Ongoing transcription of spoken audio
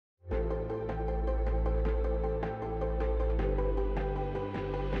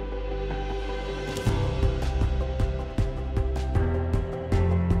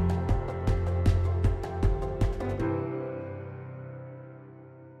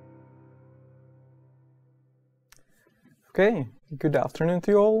Okay, good afternoon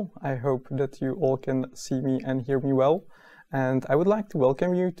to you all. I hope that you all can see me and hear me well. And I would like to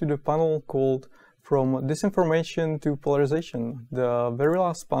welcome you to the panel called From Disinformation to Polarization, the very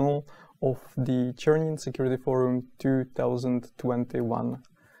last panel of the Chairwoman Security Forum 2021.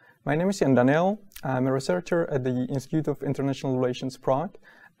 My name is Jan Daniel. I'm a researcher at the Institute of International Relations Prague,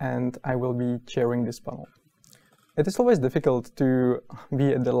 and I will be chairing this panel. It is always difficult to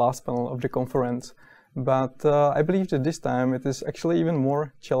be at the last panel of the conference, but I believe that this time it is actually even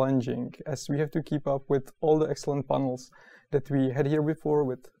more challenging, as we have to keep up with all the excellent panels that we had here before,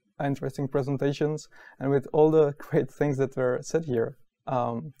 with interesting presentations and with all the great things that were said here.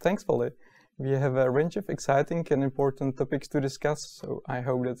 Thankfully, we have a range of exciting and important topics to discuss, so I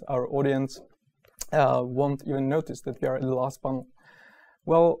hope that our audience won't even notice that we are at the last panel.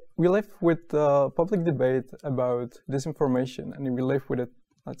 Well, we live with public debate about disinformation, and we live with a,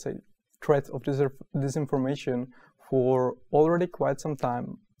 let's say, threat of disinformation for already quite some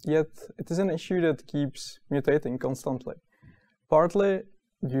time. Yet, it is an issue that keeps mutating constantly, partly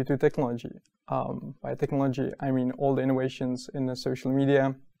due to technology. By technology, I mean all the innovations in the social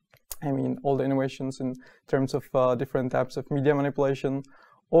media, I mean all the innovations in terms of different types of media manipulation,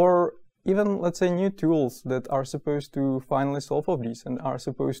 or even, let's say, new tools that are supposed to finally solve all of these and are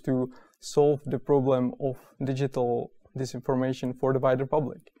supposed to solve the problem of digital disinformation for the wider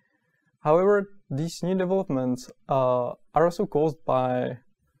public. However, these new developments are also caused by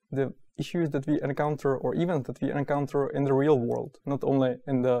the issues that we encounter, or events that we encounter in the real world, not only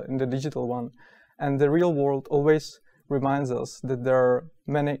in the digital one. And the real world always reminds us that there are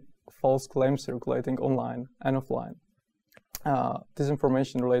many false claims circulating online and offline.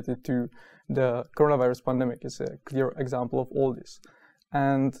 Disinformation related to the coronavirus pandemic is a clear example of all this.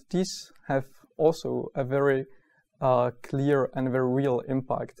 And these have also a very clear and very real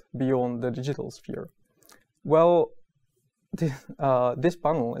impact beyond the digital sphere. Well, this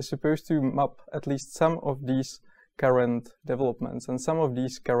panel is supposed to map at least some of these current developments and some of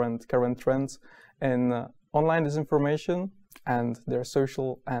these current trends in online disinformation and their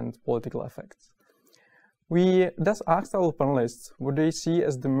social and political effects. We thus asked our panelists what they see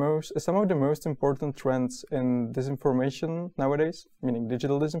as some of the most important trends in disinformation nowadays, meaning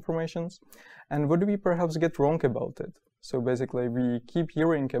digital disinformations, and what do we perhaps get wrong about it. So basically, we keep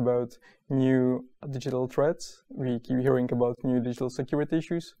hearing about new digital threats, we keep hearing about new digital security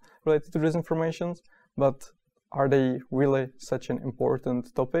issues related to disinformations, but are they really such an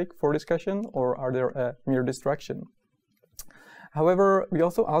important topic for discussion, or are they a mere distraction? However, we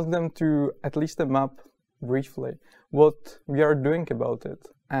also asked them to at least map briefly what we are doing about it,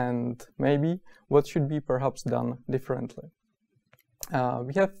 and maybe what should be perhaps done differently.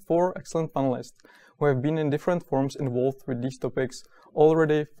 We have 4 excellent panelists who have been in different forms involved with these topics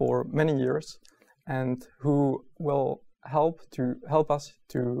already for many years, and who will help us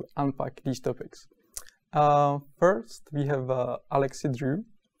to unpack these topics. First, we have Alexi Drew.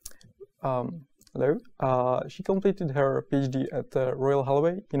 Hello. She completed her PhD at Royal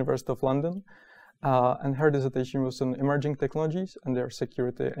Holloway, University of London, and her dissertation was on emerging technologies and their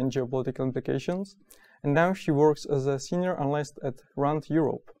security and geopolitical implications. And now she works as a senior analyst at RAND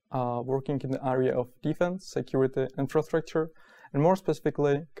Europe, working in the area of defense, security, infrastructure, and more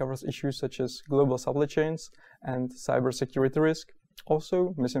specifically covers issues such as global supply chains and cybersecurity risk,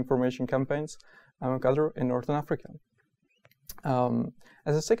 also misinformation campaigns, among other in Northern Africa.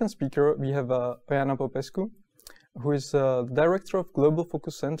 As a second speaker, we have Oana Popescu, who is the director of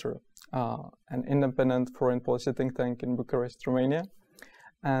GlobalFocus Center, an independent foreign policy think tank in Bucharest, Romania.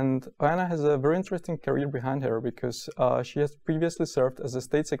 And Oana has a very interesting career behind her because she has previously served as a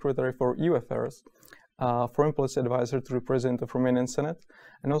state secretary for EU affairs, foreign policy advisor to the president of Romanian Senate,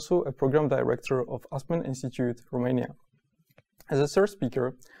 and also a program director of Aspen Institute, Romania. As a third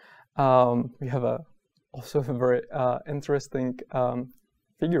speaker, we have also a very interesting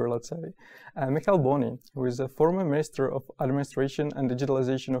figure, let's say, Michal Boni, who is a former Minister of Administration and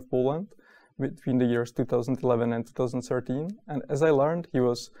Digitalization of Poland between the years 2011 and 2013. And as I learned, he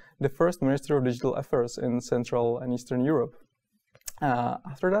was the first Minister of Digital Affairs in Central and Eastern Europe.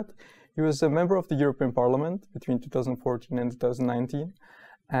 After that, he was a member of the European Parliament between 2014 and 2019.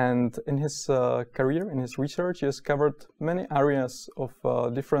 And in his career, in his research, he has covered many areas of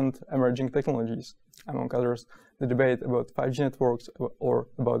different emerging technologies, among others, the debate about 5G networks or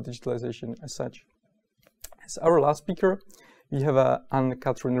about digitalization as such. As our last speaker, we have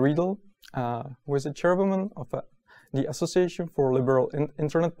Cathrin Riedel, who is the chairwoman of the Association for Liberal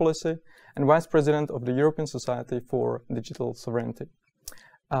Internet Policy and vice president of the European Society for Digital Sovereignty.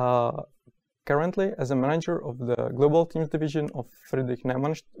 Currently, as a manager of the Global Teams Division of Friedrich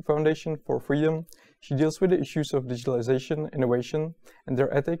Naumann Foundation for Freedom, she deals with the issues of digitalization, innovation, and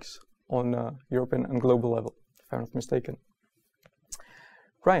their ethics on a European and global level, if I'm not mistaken.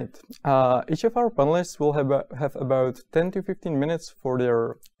 Right. Each of our panelists will have about 10 to 15 minutes for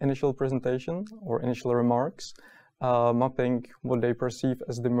their initial presentation or initial remarks, mapping what they perceive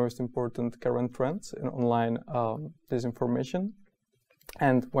as the most important current trends in online disinformation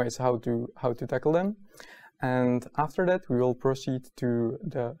and ways how to tackle them. And after that, we will proceed to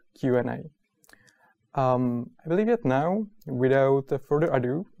the Q&A. I believe that now, without further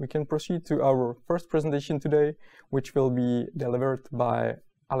ado, we can proceed to our first presentation today, which will be delivered by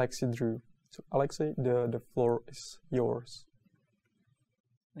Alexi Drew. So Alexi, the floor is yours.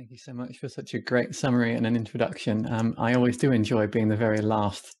 Thank you so much for such a great summary and an introduction. I always do enjoy being the very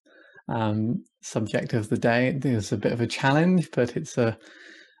last subject of the day. There's a bit of a challenge, but it's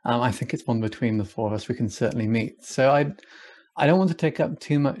I think it's one between the four of us we can certainly meet. So I don't want to take up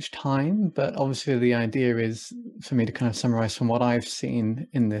too much time, but obviously the idea is for me to kind of summarize from what I've seen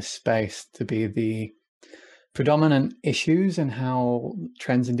in this space to be the predominant issues and how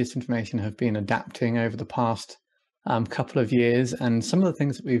trends in disinformation have been adapting over the past couple of years, and some of the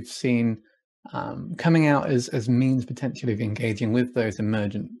things that we've seen coming out as means potentially of engaging with those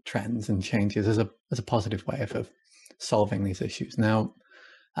emergent trends and changes as a positive way of solving these issues. Now,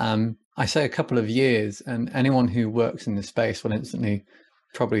 I say a couple of years, and anyone who works in this space will instantly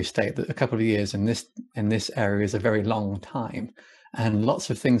probably state that a couple of years in this area is a very long time, and lots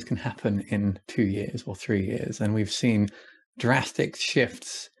of things can happen in 2 years or 3 years. And we've seen drastic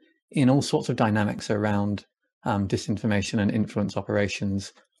shifts in all sorts of dynamics around disinformation and influence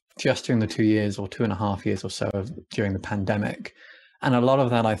operations just during the 2 years or 2.5 years or so during the pandemic. And a lot of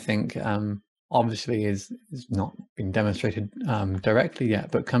that, I think, obviously is not been demonstrated directly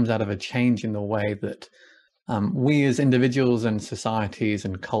yet, but comes out of a change in the way that we as individuals and societies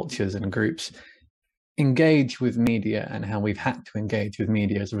and cultures and groups engage with media, and how we've had to engage with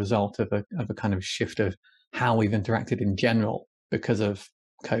media as a result of a kind of shift of how we've interacted in general because of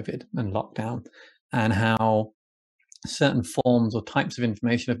COVID and lockdown, and how certain forms or types of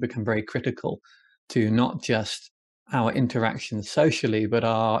information have become very critical to not just our interactions socially, but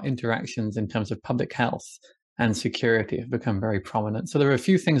our interactions in terms of public health and security have become very prominent. So there are a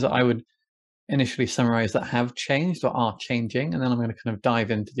few things that I would initially summarize that have changed or are changing, and then I'm going to kind of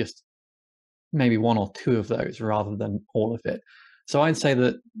dive into just maybe one or two of those rather than all of it. So I'd say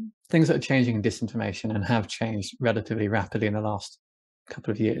that things that are changing in disinformation and have changed relatively rapidly in the last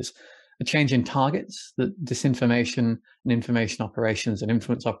couple of years, a change in targets, that disinformation and information operations and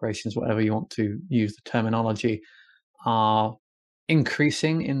influence operations, whatever you want to use the terminology, are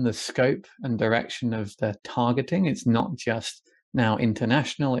increasing in the scope and direction of their targeting. It's not just now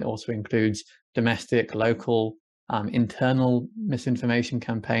international, it also includes domestic, local, internal misinformation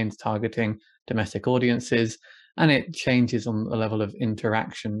campaigns targeting domestic audiences, and it changes on the level of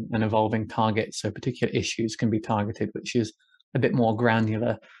interaction and evolving targets. So particular issues can be targeted, which is a bit more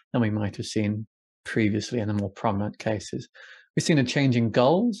granular than we might have seen previously in the more prominent cases. We've seen a change in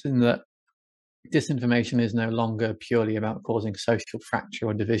goals in that disinformation is no longer purely about causing social fracture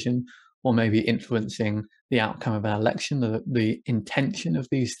or division, or maybe influencing the outcome of an election. The intention of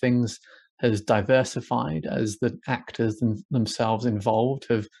these things has diversified as the actors themselves involved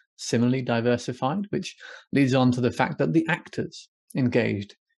have similarly diversified, which leads on to the fact that the actors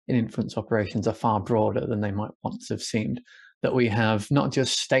engaged in influence operations are far broader than they might once have seemed. That we have not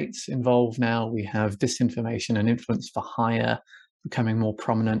just states involved now, we have disinformation and influence for hire becoming more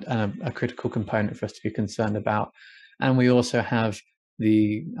prominent and a critical component for us to be concerned about. And we also have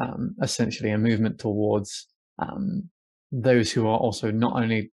the essentially a movement towards those who are also not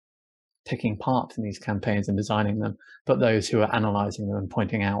only taking part in these campaigns and designing them, but those who are analyzing them and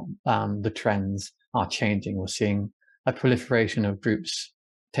pointing out the trends are changing. We're seeing a proliferation of groups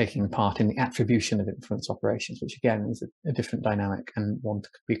taking part in the attribution of influence operations, which again is a different dynamic and one to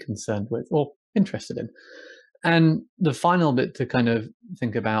be concerned with or interested in. And the final bit to kind of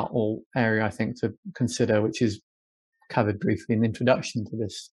think about, or area I think to consider, which is covered briefly in the introduction to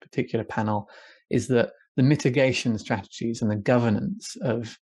this particular panel, is that the mitigation strategies and the governance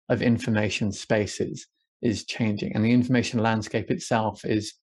of information spaces is changing, and the information landscape itself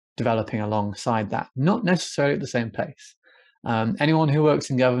is developing alongside that, not necessarily at the same pace. Anyone who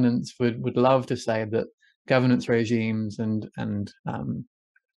works in governance would love to say that governance regimes and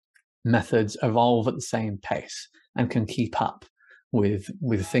methods evolve at the same pace and can keep up with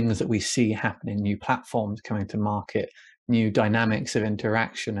things that we see happening, new platforms coming to market, new dynamics of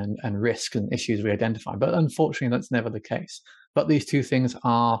interaction and risk and issues we identify. But unfortunately, that's never the case. But these two things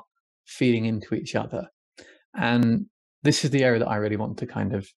are feeding into each other. And this is the area that I really want to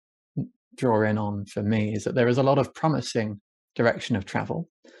kind of draw in on for me, is that there is a lot of promising direction of travel,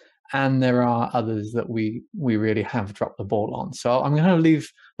 and there are others that we really have dropped the ball on. So I'm going to leave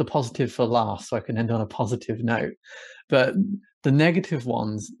the positive for last so I can end on a positive note. But the negative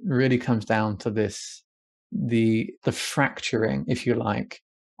ones really comes down to this, the fracturing, if you like,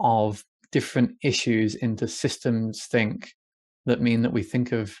 of different issues into systems think that mean that we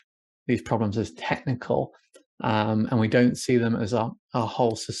think of these problems as technical, and we don't see them as a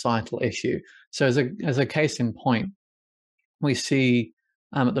whole societal issue. So as a case in point, we see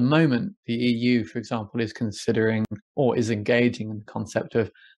at the moment, the EU, for example, is considering or is engaging in the concept of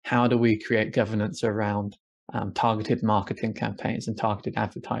how do we create governance around targeted marketing campaigns and targeted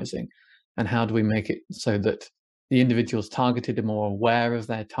advertising, and how do we make it so that the individuals targeted are more aware of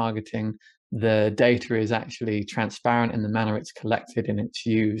their targeting, the data is actually transparent in the manner it's collected and it's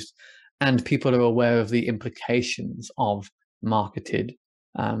used, and people are aware of the implications of marketed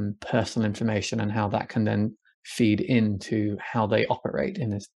personal information and how that can then feed into how they operate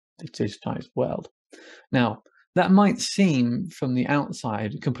in this digitized world. Now, that might seem from the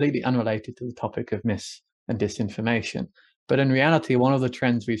outside completely unrelated to the topic of mis and disinformation, but in reality, one of the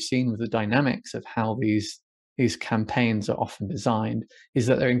trends we've seen with the dynamics of how these campaigns are often designed is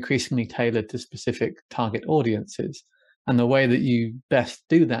that they're increasingly tailored to specific target audiences. And the way that you best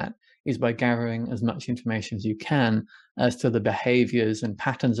do that is by gathering as much information as you can as to the behaviors and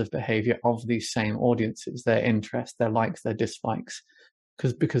patterns of behavior of these same audiences, their interests, their likes, their dislikes,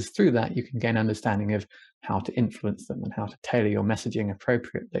 because through that you can gain understanding of how to influence them and how to tailor your messaging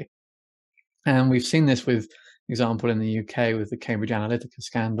appropriately. And we've seen this with example in the UK with the Cambridge Analytica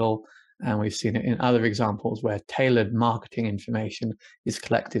scandal, and we've seen it in other examples where tailored marketing information is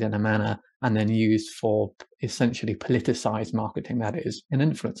collected in a manner and then used for essentially politicized marketing, that is, an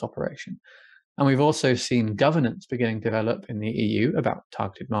influence operation. And we've also seen governance beginning to develop in the EU about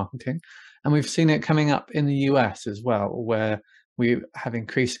targeted marketing. And we've seen it coming up in the US as well, where we have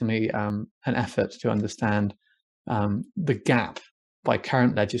increasingly an effort to understand the gap by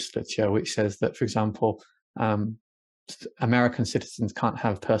current legislature, which says that, for example, American citizens can't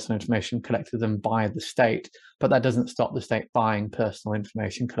have personal information collected of them by the state, but that doesn't stop the state buying personal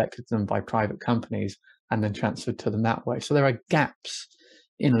information collected of them by private companies and then transferred to them that way. So there are gaps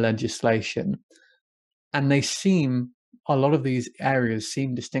in legislation, and a lot of these areas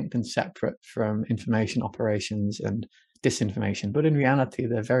seem distinct and separate from information operations and disinformation, but in reality,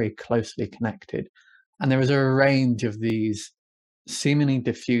 they're very closely connected. And there is a range of these seemingly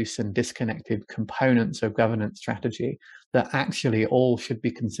diffuse and disconnected components of governance strategy that actually all should be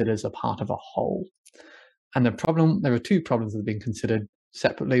considered as a part of a whole. And there are two problems that have been considered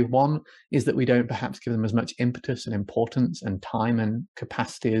separately. One is that we don't perhaps give them as much impetus and importance and time and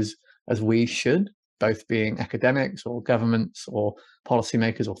capacity as we should, both being academics or governments or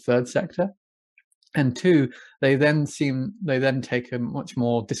policymakers or third sector. And two, they then take a much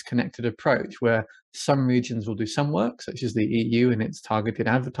more disconnected approach, where some regions will do some work, such as the EU and its targeted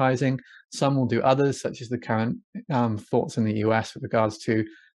advertising. Some will do others, such as the current thoughts in the US with regards to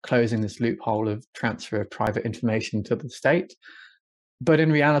closing this loophole of transfer of private information to the state. But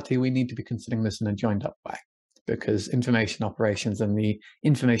in reality, we need to be considering this in a joined up way, because information operations and the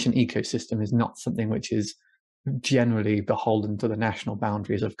information ecosystem is not something which is generally beholden to the national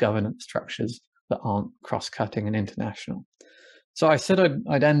boundaries of governance structures that aren't cross-cutting and international. So I said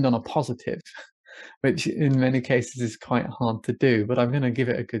I'd end on a positive, which in many cases is quite hard to do, but I'm going to give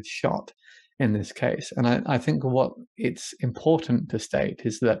it a good shot in this case. And I think what it's important to state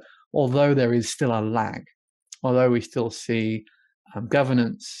is that although there is still a lag, although we still see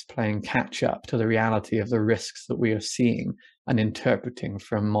governance playing catch up to the reality of the risks that we are seeing and interpreting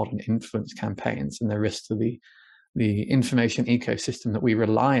from modern influence campaigns and the risks to the information ecosystem that we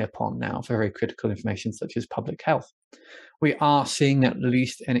rely upon now for very critical information such as public health, we are seeing at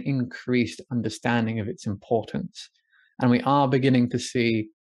least an increased understanding of its importance. And we are beginning to see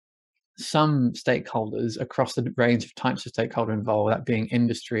some stakeholders across the range of types of stakeholder involved, that being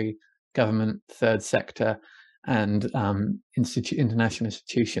industry, government, third sector, and international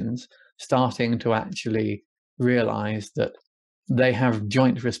institutions, starting to actually realize that they have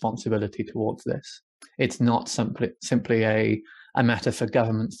joint responsibility towards this. It's not simply a matter for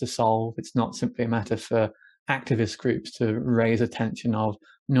governments to solve. It's not simply a matter for activist groups to raise attention of,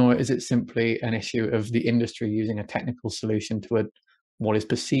 nor is it simply an issue of the industry using a technical solution to what is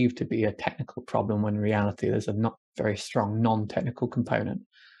perceived to be a technical problem, when in reality there's a not very strong non-technical component.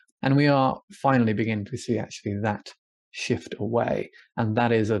 And we are finally beginning to see actually that shift away, and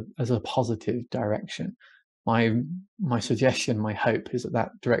that is as a positive direction. my suggestion, my hope is that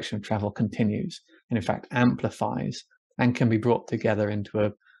that direction of travel continues and in fact amplifies and can be brought together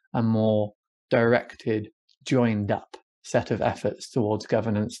into a more directed, joined up set of efforts towards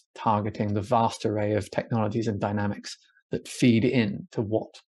governance targeting the vast array of technologies and dynamics that feed in to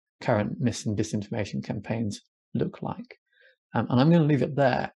what current mis and disinformation campaigns look like. And I'm going to leave it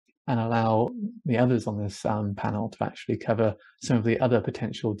there and allow the others on this panel to actually cover some of the other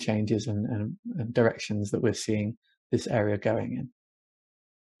potential changes and directions that we're seeing this area going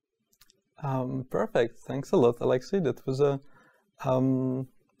in. Perfect. Thanks a lot, Alexi. That was a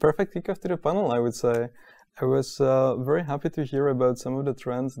perfect kickoff to the panel, I would say. I was very happy to hear about some of the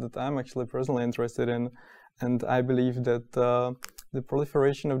trends that I'm actually personally interested in. And I believe that the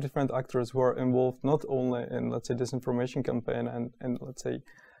proliferation of different actors who are involved not only in, let's say, disinformation campaign and let's say,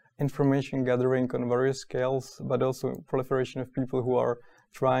 information gathering on various scales, but also proliferation of people who are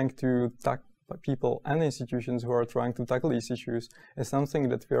trying to people and institutions who are trying to tackle these issues is something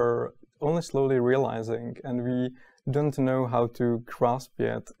that we are only slowly realizing, and we don't know how to grasp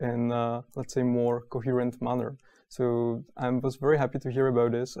yet in, let's say, more coherent manner. So I was very happy to hear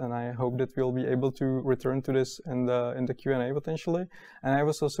about this, and I hope that we'll be able to return to this in the Q&A potentially. And I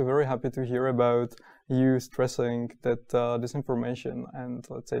was also very happy to hear about you stressing that disinformation and,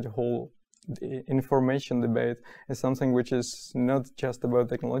 let's say, the information debate is something which is not just about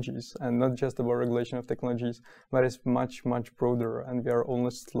technologies and not just about regulation of technologies, but is much, much broader. And we are only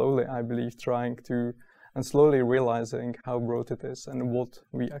slowly, I believe, trying to and slowly realizing how broad it is and what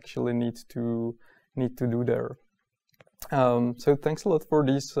we actually need to do there. So thanks a lot for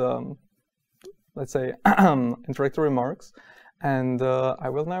these, let's say, introductory remarks. And I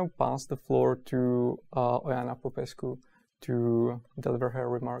will now pass the floor to Oana Popescu to deliver her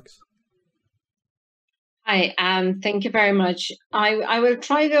remarks. Hi, thank you very much. I will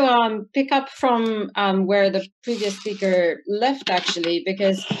try to pick up from where the previous speaker left, actually,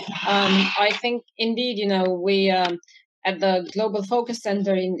 because I think indeed, you know, we at the GlobalFocus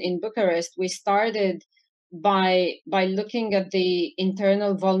Center in Bucharest, we started by looking at the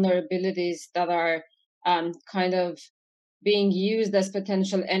internal vulnerabilities that are kind of being used as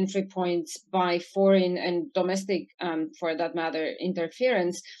potential entry points by foreign and domestic, for that matter,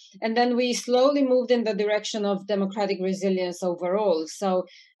 interference. And then we slowly moved in the direction of democratic resilience overall. So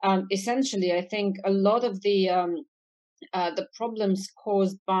essentially, I think a lot of the problems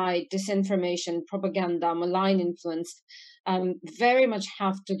caused by disinformation, propaganda, malign influence, very much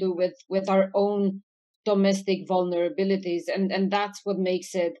have to do with our own domestic vulnerabilities, and that's what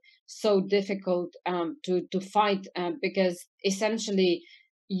makes it so difficult to fight, because essentially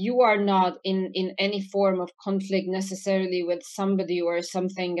you are not in any form of conflict necessarily with somebody or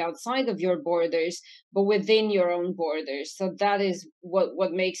something outside of your borders, but within your own borders. So that is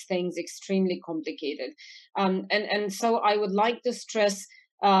what makes things extremely complicated. And so I would like to stress,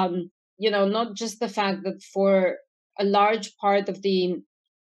 you know, not just the fact that for a large part of the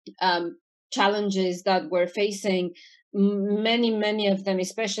challenges that we're facing, many of them,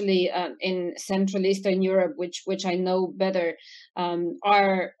 especially in Central Eastern Europe, which I know better,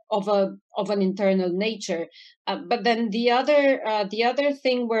 are of an internal nature. But then the other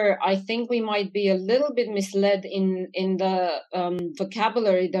thing where I think we might be a little bit misled in the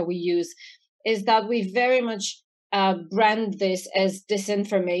vocabulary that we use is that we very much brand this as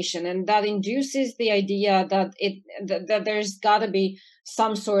disinformation, and that induces the idea that that there's got to be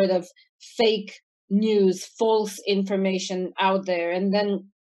some sort of fake news, false information out there. And then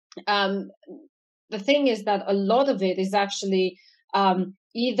the thing is that a lot of it is actually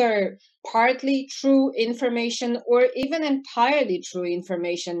either partly true information or even entirely true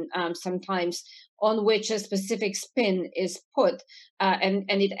information, sometimes, on which a specific spin is put, and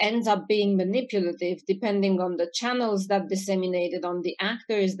it ends up being manipulative depending on the channels that disseminate it, on the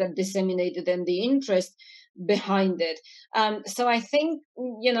actors that disseminate it, and the interest behind it. So I think,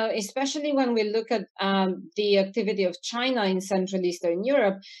 you know, especially when we look at the activity of China in Central Eastern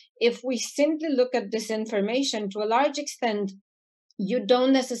Europe, if we simply look at disinformation, to a large extent, you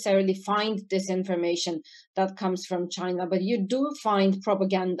don't necessarily find disinformation that comes from China, but you do find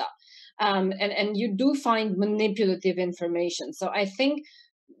propaganda, and you do find manipulative information. So I think,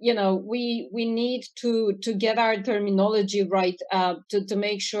 you know, we need to get our terminology right, to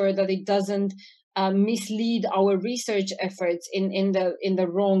make sure that it doesn't mislead our research efforts in the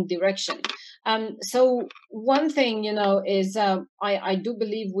wrong direction. So one thing, you know, is I do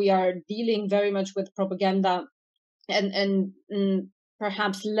believe we are dealing very much with propaganda and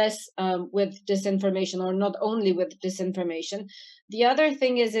perhaps less with disinformation, or not only with disinformation. The other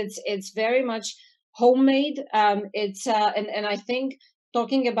thing is it's very much homemade. And I think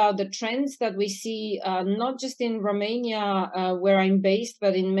talking about the trends that we see, not just in Romania, where I'm based,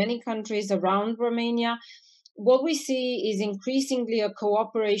 but in many countries around Romania, what we see is increasingly a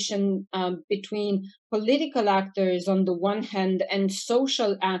cooperation between political actors on the one hand and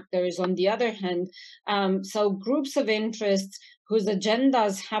social actors on the other hand. So groups of interests whose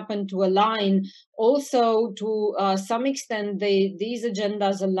agendas happen to align. Also, to some extent, these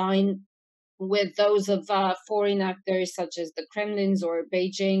agendas align with those of foreign actors such as the Kremlin's or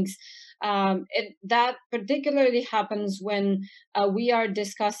Beijing's. That particularly happens when we are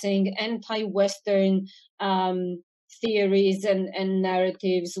discussing anti-Western theories and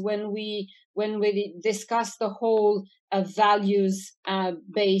narratives, when we discuss the whole values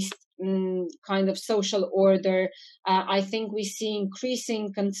based kind of social order. I think we see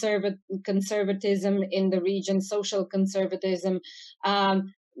increasing conservatism in the region, social conservatism. A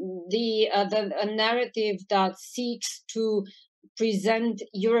narrative that seeks to present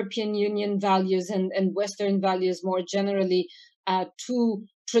European Union values and Western values more generally to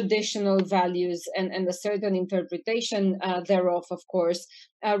traditional values and a certain interpretation thereof, of course,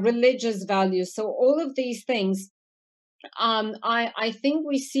 religious values. So all of these things, I think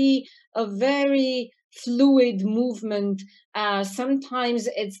we see a very fluid movement. Sometimes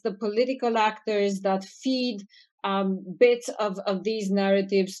it's the political actors that feed bits of these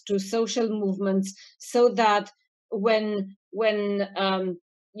narratives to social movements, so that when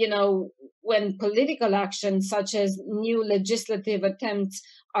when political actions such as new legislative attempts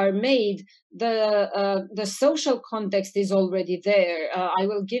are made, the social context is already there. I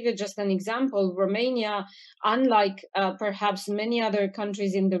will give you just an example. Romania, unlike perhaps many other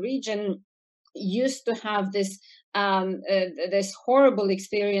countries in the region, used to have this this horrible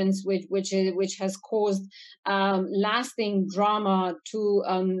experience which has caused lasting drama to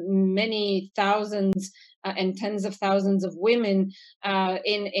many thousands and tens of thousands of women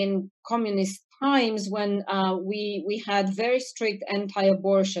in communist times, when we had very strict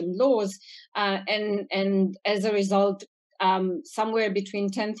anti-abortion laws, and as a result, somewhere between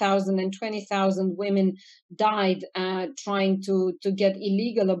 10,000 and 20,000 women died trying to get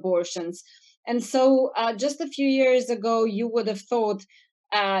illegal abortions. And so just a few years ago, you would have thought,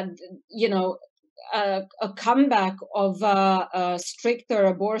 a comeback of stricter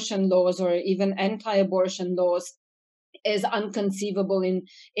abortion laws or even anti-abortion laws is unconceivable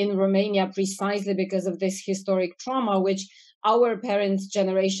in Romania, precisely because of this historic trauma, which our parents'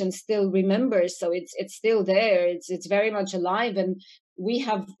 generation still remembers. So it's still there. It's very much alive, and we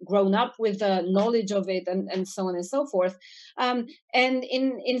have grown up with the knowledge of it, and so on and so forth. And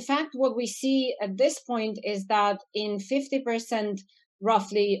in fact, what we see at this point is that in 50%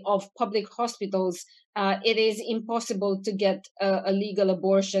 roughly of public hospitals, it is impossible to get a legal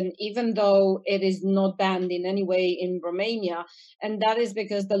abortion, even though it is not banned in any way in Romania. And that is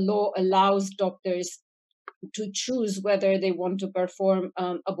because the law allows doctors to choose whether they want to perform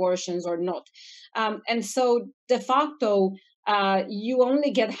abortions or not. And so de facto, you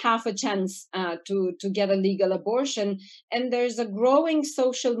only get half a chance to get a legal abortion. And there's a growing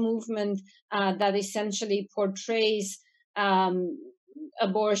social movement that essentially portrays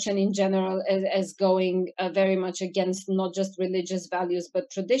abortion in general as going very much against not just religious values, but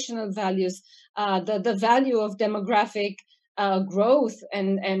traditional values, the value of demographic growth,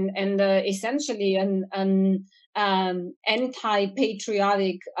 and essentially an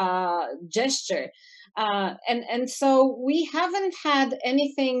anti-patriotic gesture. And so we haven't had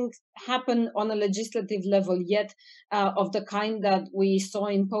anything happen on a legislative level yet of the kind that we saw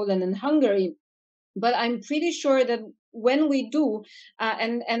in Poland and Hungary. But I'm pretty sure that when we do,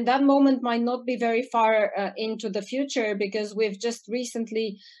 and that moment might not be very far into the future, because we've just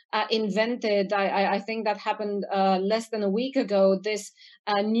recently invented, I think that happened less than a week ago, this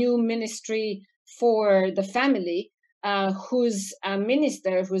new ministry for the family, whose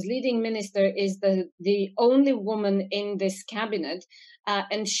leading minister is the only woman in this cabinet.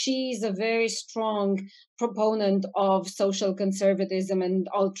 And she's a very strong proponent of social conservatism and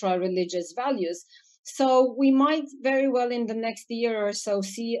ultra-religious values. So we might very well in the next year or so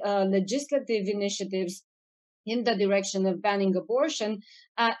see legislative initiatives in the direction of banning abortion,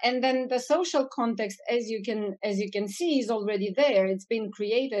 and then the social context, as you can see, is already there. It's been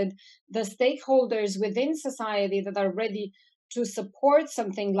created. The stakeholders within society that are ready to support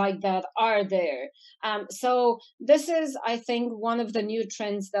something like that are there. So this is, I think, one of the new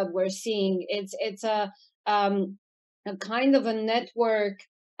trends that we're seeing. It's a kind of a network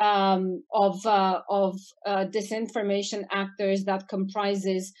of disinformation actors that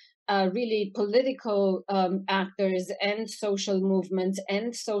comprises really political actors and social movements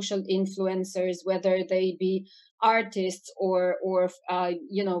and social influencers, whether they be artists or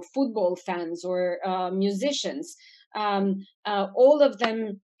football fans or musicians, all of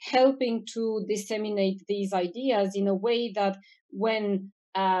them helping to disseminate these ideas in a way that when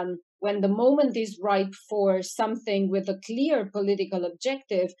the moment is ripe for something with a clear political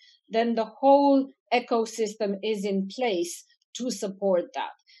objective, then the whole ecosystem is in place to support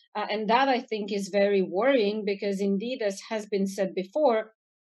that. And that, I think, is very worrying because indeed, as has been said before,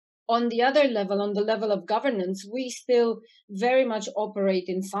 on the other level, on the level of governance, we still very much operate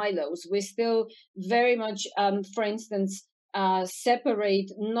in silos. We still very much, for instance,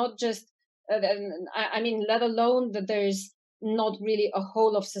 separate not just, let alone that there's not really a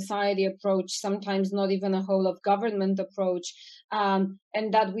whole of society approach, sometimes not even a whole of government approach,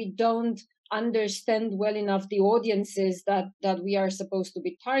 and that we don't understand well enough the audiences that we are supposed to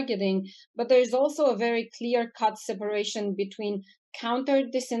be targeting. But there's also a very clear-cut separation between counter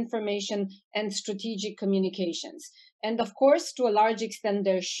disinformation and strategic communications. And of course, to a large extent,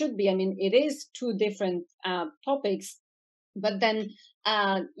 there should be. I mean, it is two different topics. But then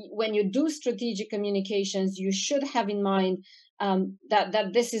when you do strategic communications, you should have in mind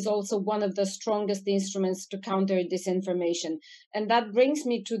that this is also one of the strongest instruments to counter disinformation. And that brings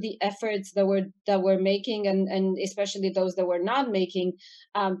me to the efforts that we're making, and especially those that we're not making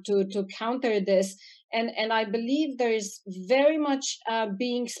to counter this. And I believe there's very much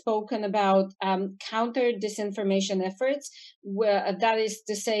being spoken about counter disinformation efforts, where that is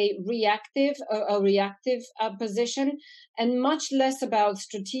to say a reactive position, and much less about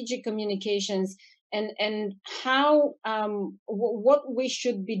strategic communications and how what we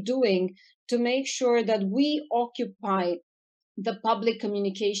should be doing to make sure that we occupy the public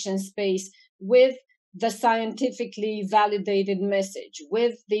communication space with the scientifically validated message,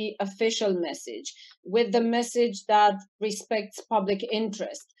 with the official message, with the message that respects public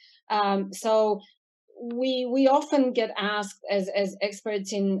interest. So we often get asked as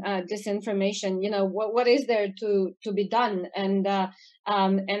experts in disinformation, what is there to be done, and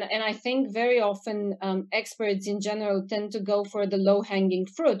I think very often experts in general tend to go for the low hanging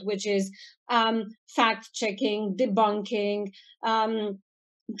fruit, which is fact checking, debunking,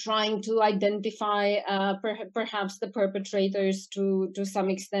 trying to identify perhaps the perpetrators to some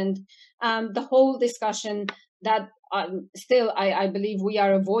extent. The whole discussion that still I believe we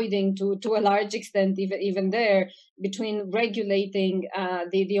are avoiding to a large extent, even there, between regulating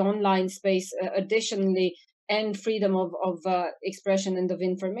the online space additionally and freedom of expression and of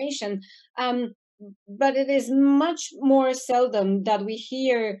information. But it is much more seldom that we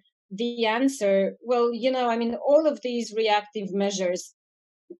hear the answer, well, all of these reactive measures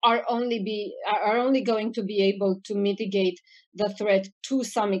are only going to be able to mitigate the threat to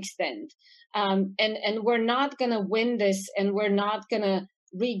some extent. And we're not going to win this, and we're not going to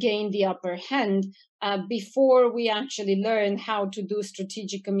regain the upper hand before we actually learn how to do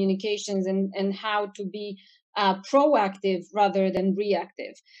strategic communications and how to be proactive rather than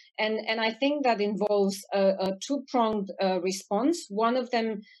reactive. And I think that involves a two-pronged response. One of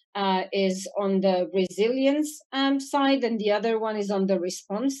them is on the resilience side, and the other one is on the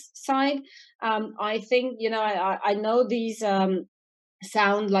response side. I think, I know these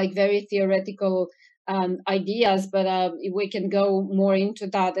sound like very theoretical ideas, but we can go more into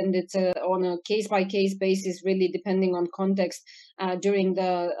that, and it's on a case-by-case basis, really depending on context during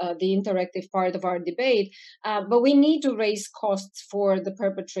the interactive part of our debate. But we need to raise costs for the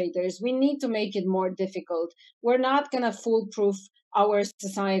perpetrators. We need to make it more difficult. We're not going to foolproof our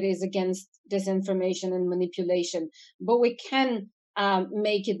societies against disinformation and manipulation, but we can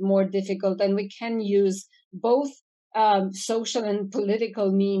make it more difficult, and we can use both social and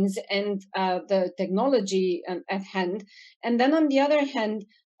political means and the technology at hand. And then on the other hand,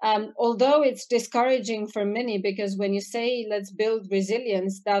 although it's discouraging for many, because when you say let's build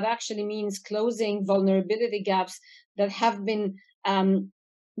resilience, that actually means closing vulnerability gaps that have been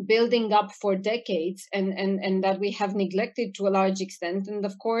building up for decades and that we have neglected to a large extent. And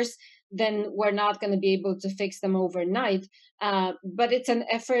of course, then we're not going to be able to fix them overnight. But it's an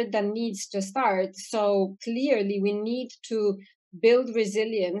effort that needs to start. So clearly, we need to build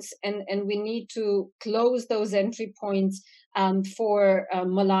resilience, and we need to close those entry points for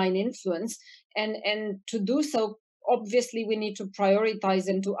malign influence. And to do so, obviously, we need to prioritize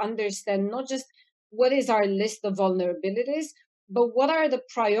and to understand not just what is our list of vulnerabilities, but what are the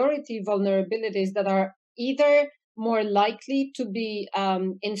priority vulnerabilities that are either more likely to be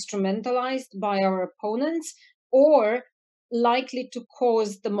instrumentalized by our opponents or likely to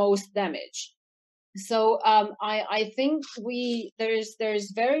cause the most damage. So I think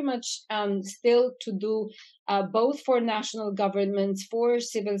there's very much still to do, both for national governments, for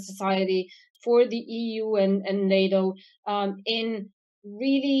civil society, for the EU and NATO, in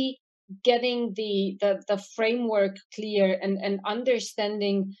really getting the framework clear and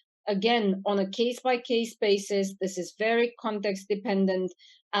understanding, again, on a case-by-case basis. This is very context dependent,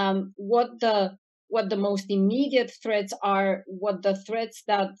 what the most immediate threats are, what the threats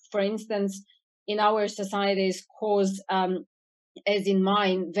that, for instance, in our societies cause, as in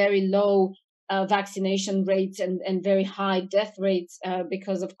mine, very low vaccination rates and very high death rates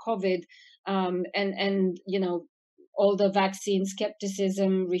because of COVID, and all the vaccine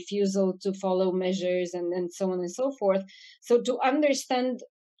skepticism, refusal to follow measures, and so on and so forth. So to understand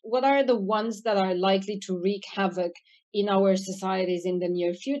what are the ones that are likely to wreak havoc in our societies in the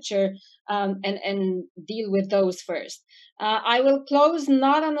near future, and deal with those first. I will close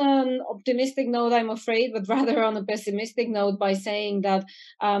not on an optimistic note, I'm afraid, but rather on a pessimistic note by saying that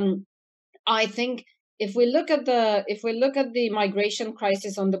I think if we look at the migration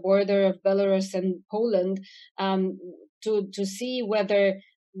crisis on the border of Belarus and Poland, to see whether,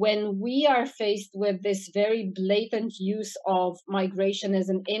 when we are faced with this very blatant use of migration as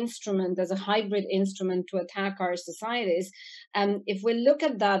an instrument, as a hybrid instrument to attack our societies, if we look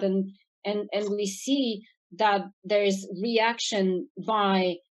at that and we see that there's reaction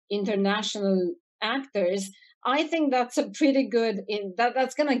by international actors, I think that's a pretty good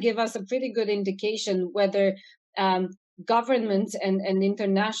that's going to give us a pretty good indication whether governments and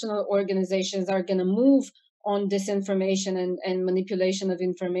international organizations are going to move on disinformation and manipulation of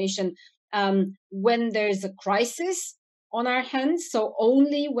information when there's a crisis on our hands. So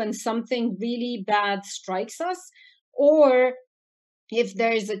only when something really bad strikes us, or if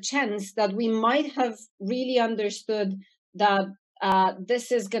there is a chance that we might have really understood that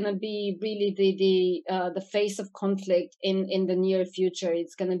this is going to be really the face of conflict in the near future.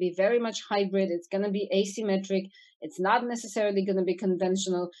 It's going to be very much hybrid. It's going to be asymmetric. It's not necessarily going to be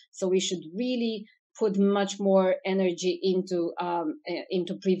conventional. So we should really put much more energy into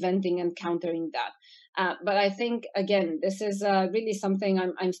preventing and countering that. But I think, again, this is really something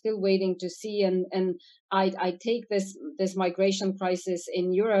I'm still waiting to see, and I take this migration crisis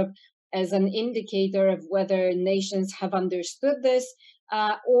in Europe as an indicator of whether nations have understood this,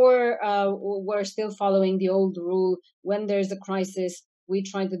 or we're still following the old rule. When there's a crisis, we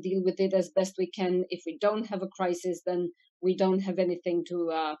try to deal with it as best we can. If we don't have a crisis, then we don't have anything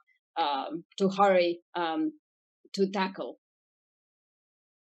to hurry to tackle.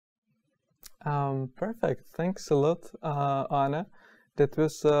 Perfect. Thanks a lot, Oana. That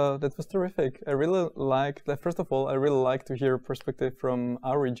was terrific. I really liked. First of all, I really like to hear perspective from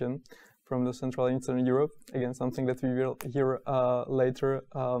our region, from the Central and Eastern Europe. Again, something that we will hear later.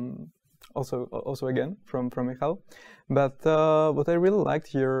 Also again from Michal. But what I really liked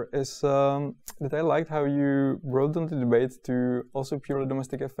here is that I liked how you brought down the debate to also purely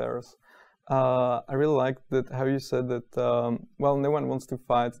domestic affairs. I really liked that how you said that, well, no one wants to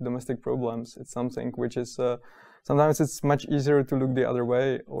fight domestic problems. It's something which is, sometimes it's much easier to look the other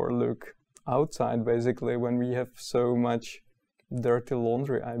way or look outside, basically, when we have so much dirty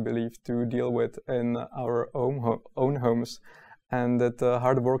laundry, I believe, to deal with in our own homes. And that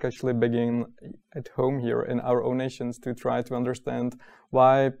hard work actually begin at home here in our own nations to try to understand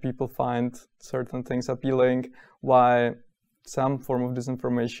why people find certain things appealing, why some form of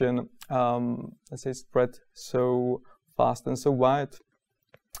disinformation, let's say, spread so fast and so wide.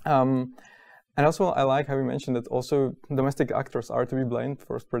 And also, I like how you mentioned that also domestic actors are to be blamed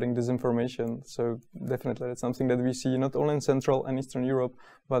for spreading disinformation. So definitely, that's something that we see not only in Central and Eastern Europe,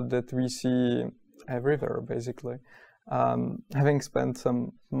 but that we see everywhere, basically. Having spent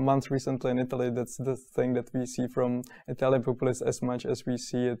some months recently in Italy, that's the thing that we see from Italian populists as much as we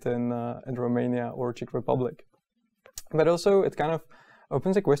see it in Romania or Czech Republic. But also, it kind of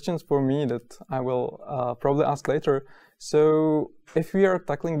opens the questions for me that I will probably ask later. So, if we are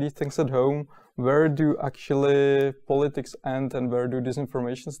tackling these things at home, where do actually politics end and where do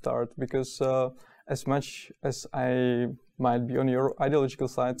disinformation start? Because as much as I might be on your ideological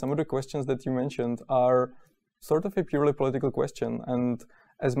side, some of the questions that you mentioned are sort of a purely political question. And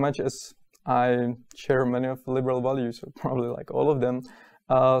as much as I share many of the liberal values, probably like all of them,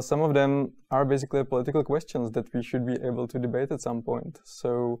 some of them are basically political questions that we should be able to debate at some point.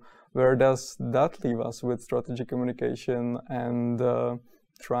 So where does that leave us with strategic communication and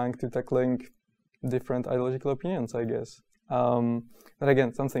trying to tackling different ideological opinions, I guess? But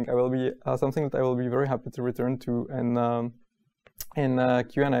again, something that I will be very happy to return to in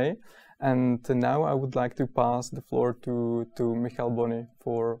Q&A. And now I would like to pass the floor to Michal Boni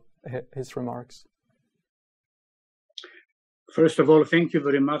for his remarks. First of all, thank you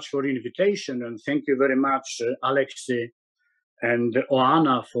very much for the invitation, and thank you very much, Alexi and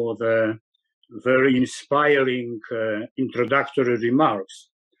Oana, for the very inspiring introductory remarks.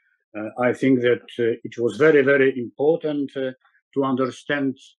 I think that it was very, very important to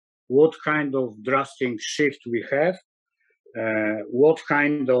understand what kind of drastic shift we have, what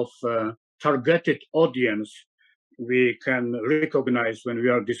kind of targeted audience we can recognize when we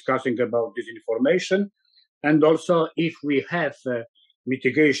are discussing about disinformation, and also if we have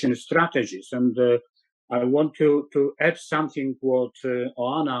mitigation strategies. And I want to add something what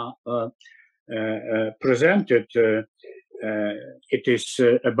Oana presented. It is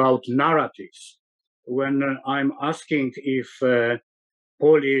about narratives. When I'm asking if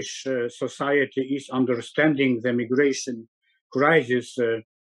Polish society is understanding the migration crisis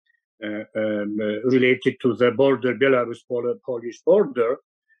related to the border, Belarus-Polish border,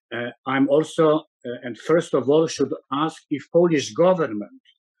 I'm also, and first of all, should ask if Polish government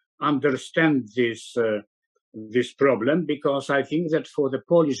understand this problem, because I think that for the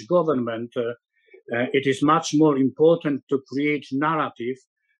Polish government, it is much more important to create narrative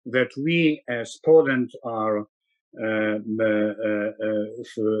that we as Poland are, that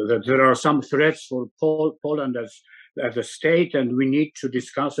there are some threats for Poland as a state, and we need to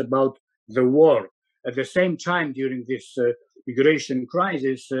discuss about the war. At the same time, during this migration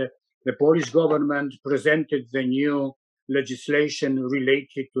crisis, the Polish government presented the new legislation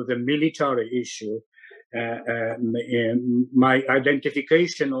related to the military issue. My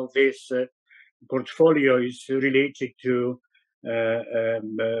identification of this portfolio is related to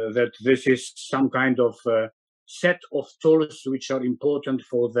that this is some kind of set of tools which are important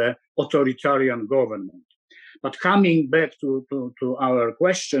for the authoritarian government. But coming back to our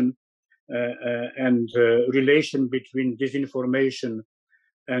question and relation between disinformation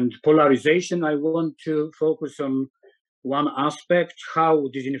and polarization, I want to focus on one aspect, how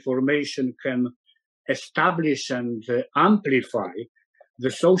disinformation can establish and amplify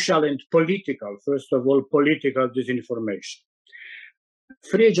the social and political, first of all, political disinformation.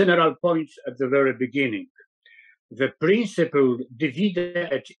 Three general points at the very beginning. The principle divide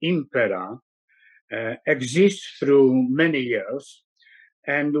et impera exists through many years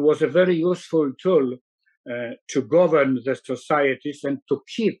and was a very useful tool to govern the societies and to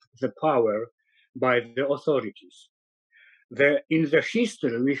keep the power by the authorities. In the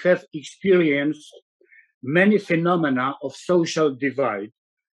history, we have experienced many phenomena of social divide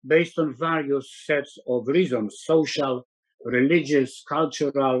based on various sets of reasons, social, religious,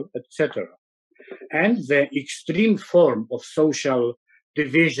 cultural, etc. And the extreme form of social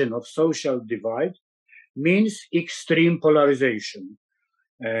division, of social divide, means extreme polarization.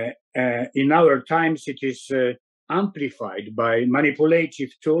 In our times, it is amplified by manipulative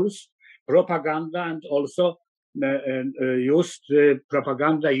tools, propaganda, and also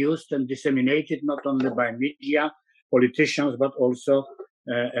propaganda used and disseminated not only by media, politicians, but also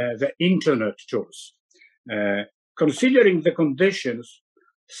the internet tools. Considering the conditions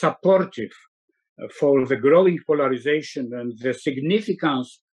supportive for the growing polarization and the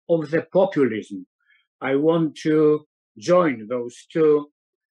significance of the populism, I want to join those two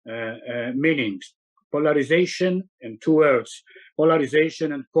meanings, polarization and two words,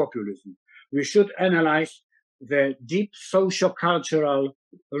 polarization and populism. We should analyze the deep socio-cultural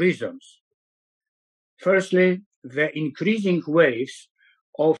reasons. Firstly, the increasing waves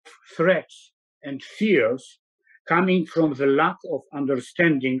of threats and fears coming from the lack of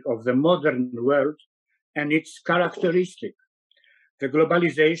understanding of the modern world and its characteristic, the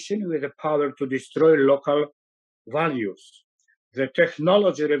globalization with the power to destroy local values, the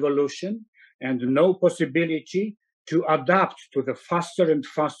technology revolution and no possibility to adapt to the faster and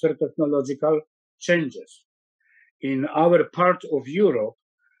faster technological changes. In our part of Europe,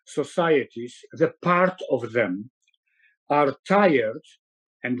 societies, the part of them, are tired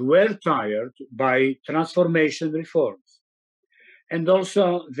and were tired by transformation reforms. And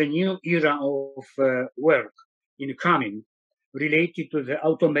also the new era of work incoming related to the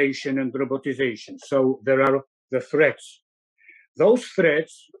automation and robotization. So there are the threats. Those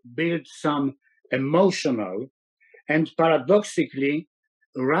threats build some emotional and paradoxically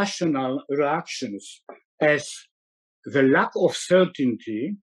rational reactions, as the lack of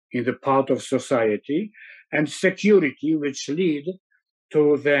certainty in the part of society and security, which lead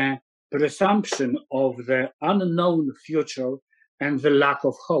to the presumption of the unknown future and the lack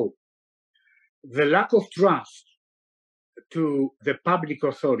of hope. The lack of trust to the public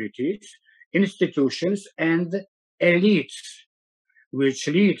authorities, institutions, and elites, which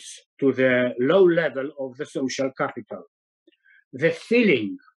leads to the low level of the social capital. The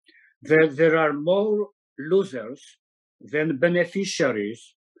feeling that there are more losers then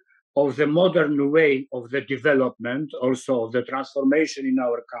beneficiaries of the modern way of the development, also of the transformation in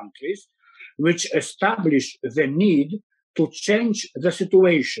our countries, which establish the need to change the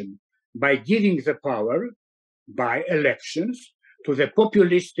situation by giving the power by elections to the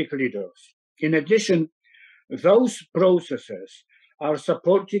populistic leaders. In addition, those processes are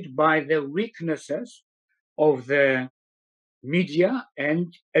supported by the weaknesses of the media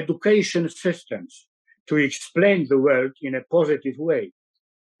and education systems to explain the world in a positive way.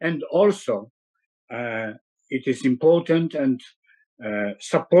 And also, it is important and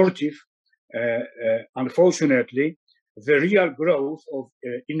supportive, unfortunately, the real growth of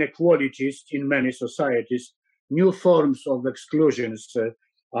inequalities in many societies. New forms of exclusions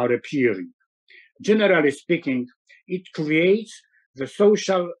are appearing. Generally speaking, it creates the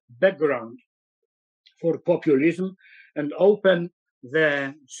social background for populism and open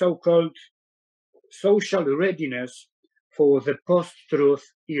the so-called social readiness for the post-truth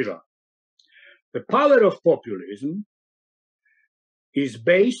era. The power of populism is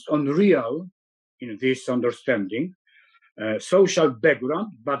based on real, in this understanding, social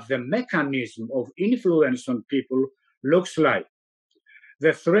background, but the mechanism of influence on people looks like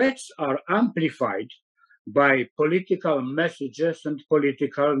the threats are amplified by political messages and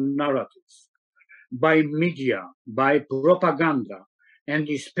political narratives, by media, by propaganda, and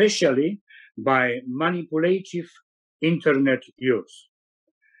especially by manipulative internet use,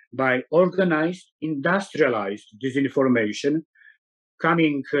 by organized, industrialized disinformation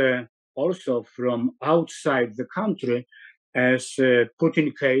coming also from outside the country, as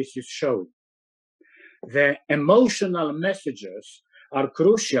Putin case is showing. The emotional messages are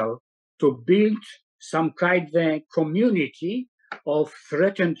crucial to build some kind of community of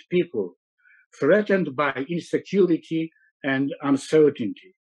threatened people, threatened by insecurity and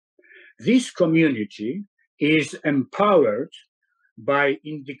uncertainty. This community is empowered by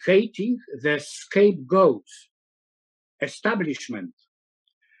indicating the scapegoats, establishment,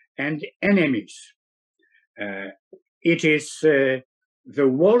 and enemies. It is the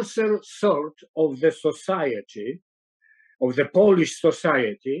warrior sort of the society, of the Polish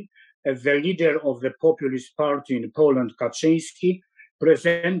society, as the leader of the populist party in Poland, Kaczyński,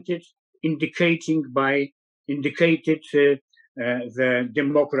 presented, indicated the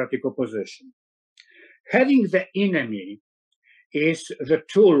democratic opposition. Having the enemy is the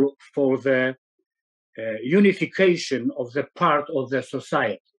tool for the unification of the part of the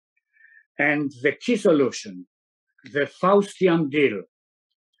society. And the key solution, the Faustian deal,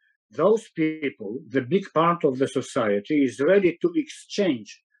 those people, the big part of the society, is ready to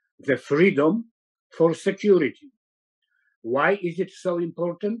exchange the freedom for security. Why is it so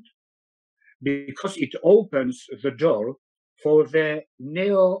important? Because it opens the door for the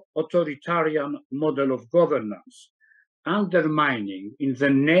neo-authoritarian model of governance, undermining in the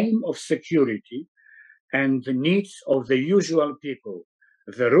name of security and the needs of the usual people,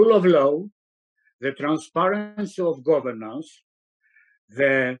 the rule of law, the transparency of governance,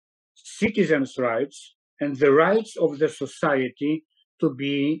 the citizens' rights, and the rights of the society to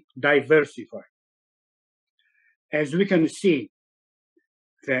be diversified. As we can see,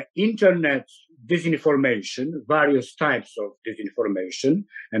 the internet disinformation, various types of disinformation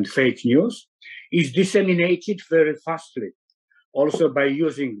and fake news, is disseminated very fastly, also by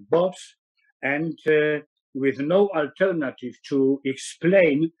using bots and with no alternative to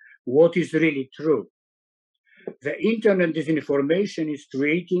explain what is really true. The internet disinformation is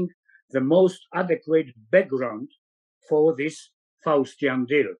creating the most adequate background for this Faustian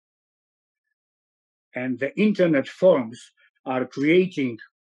deal. And the internet forums are creating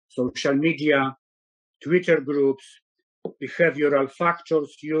social media, Twitter groups, behavioral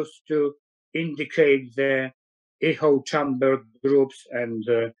factors used to indicate the echo chamber groups and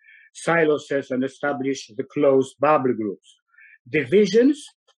silos and establish the closed bubble groups, divisions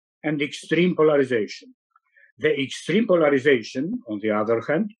and extreme polarization. The extreme polarization, on the other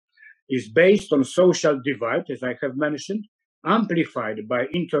hand, is based on social divide, as I have mentioned, amplified by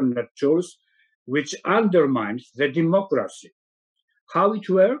internet tools, which undermines the democracy. How it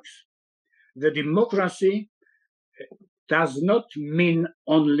works? The democracy does not mean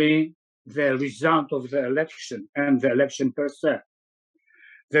only the result of the election and the election per se.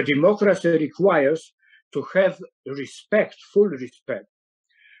 The democracy requires to have respect, full respect,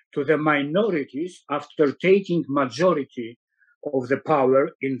 to the minorities after taking majority of the power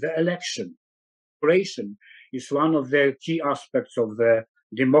in the election. Cooperation is one of the key aspects of the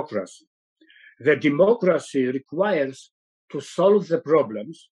democracy. The democracy requires to solve the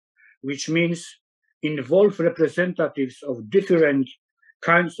problems, which means involve representatives of different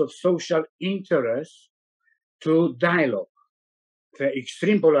kinds of social interests to dialogue. The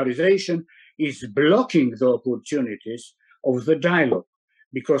extreme polarization is blocking the opportunities of the dialogue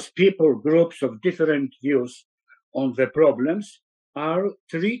because people, groups of different views on the problems are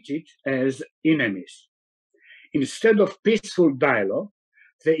treated as enemies. Instead of peaceful dialogue,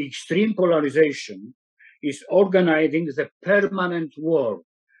 the extreme polarization is organizing the permanent war,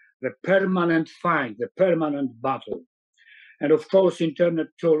 the permanent fight, the permanent battle. And of course, internet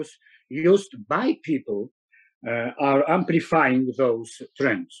tools used by people are amplifying those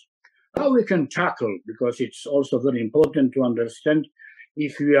trends. How we can tackle, because it's also very important to understand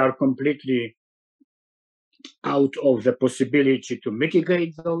if we are completely out of the possibility to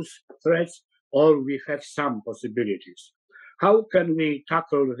mitigate those threats, or we have some possibilities. How can we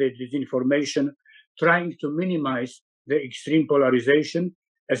tackle the disinformation, trying to minimize the extreme polarization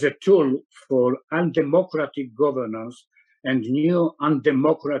as a tool for undemocratic governance and new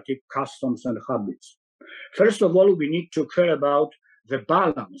undemocratic customs and habits? First of all, we need to care about the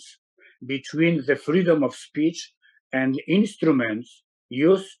balance between the freedom of speech and instruments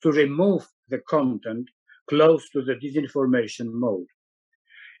used to remove the content close to the disinformation mode.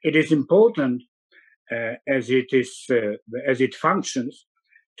 It is important as it functions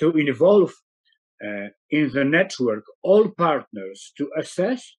to involve in the network all partners to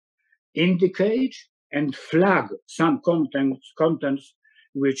assess, indicate, and flag some contents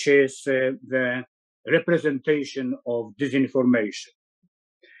which is the representation of disinformation.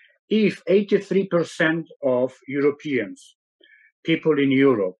 If 83% of Europeans, people in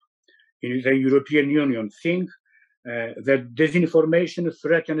Europe, in the European Union, think that disinformation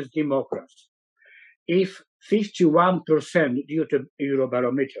threatens democracy, if 51% due to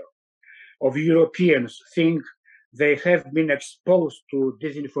Eurobarometer of Europeans think they have been exposed to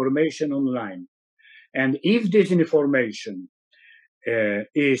disinformation online, and if disinformation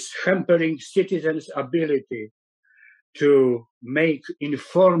is hampering citizens' ability to make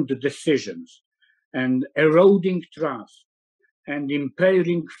informed decisions and eroding trust and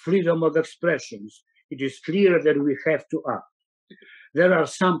impairing freedom of expressions, it is clear that we have to act. There are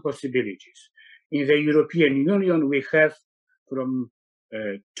some possibilities. In the European Union, we have from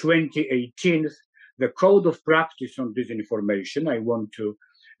 2018 the Code of Practice on Disinformation, I want to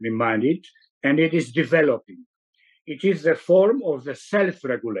remind it, and it is developing. It is the form of the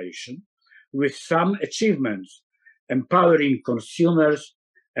self-regulation with some achievements, empowering consumers,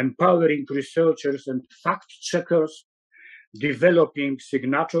 empowering researchers and fact-checkers, developing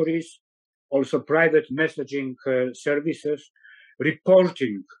signatories, also private messaging services,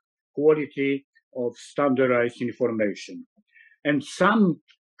 reporting quality of standardized information, and some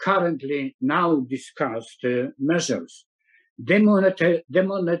currently now discussed measures, demonetizing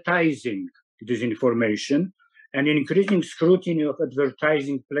disinformation and increasing scrutiny of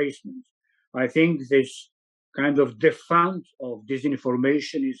advertising placements. I think this kind of defund of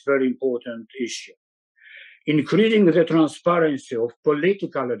disinformation is a very important issue. Increasing the transparency of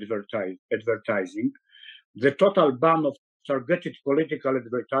political advertising, the total ban of targeted political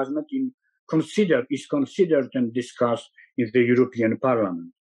advertisement is considered and discussed in the European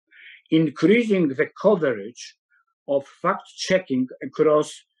Parliament. Increasing the coverage of fact-checking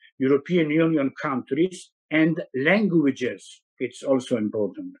across European Union countries and languages, it's also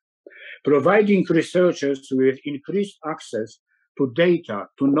important. Providing researchers with increased access to data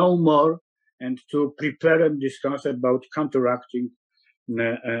to know more and to prepare and discuss about counteracting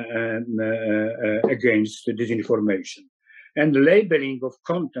against disinformation. And labeling of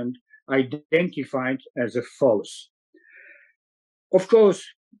content identified as a false. Of course,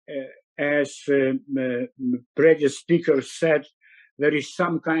 as previous speakers said, there is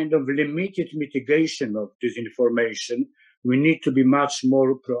some kind of limited mitigation of disinformation. We need to be much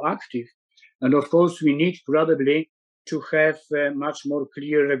more proactive. And of course, we need probably to have a much more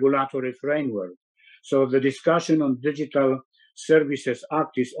clear regulatory framework. So the discussion on Digital Services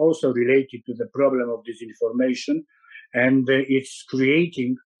Act is also related to the problem of disinformation, and it's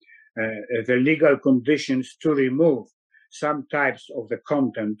creating the legal conditions to remove some types of the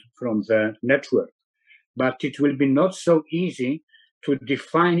content from the network. But it will be not so easy to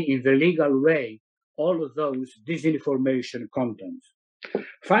define in the legal way all of those disinformation contents.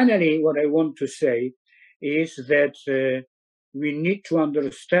 Finally, what I want to say is that we need to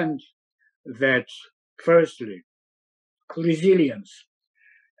understand that, firstly, resilience,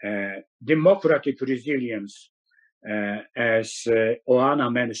 democratic resilience, as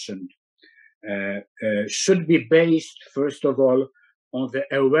Oana mentioned, should be based, first of all, on the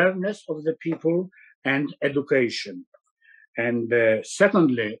awareness of the people and education. And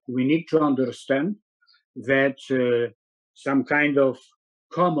secondly, we need to understand that some kind of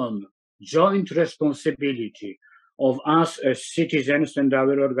common joint responsibility of us as citizens and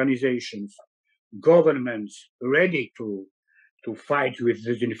our organizations, governments ready to fight with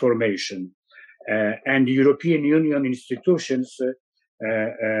disinformation, and European Union institutions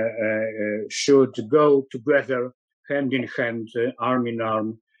should go together hand in hand, arm in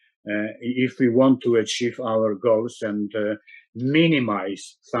arm, if we want to achieve our goals and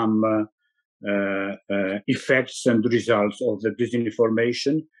minimize some effects and results of the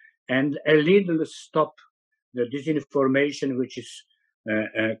disinformation, and a little stop the disinformation which is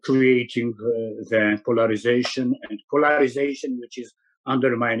creating the polarization, and polarization which is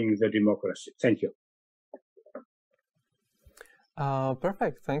undermining the democracy. Thank you.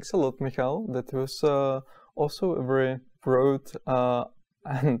 Perfect. Thanks a lot, Michal. That was also a very broad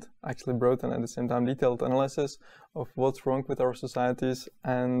and actually broad and at the same time detailed analysis of what's wrong with our societies,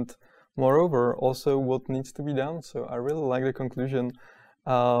 and moreover also what needs to be done. So I really like the conclusion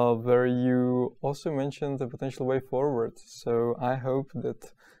where you also mentioned the potential way forward. So I hope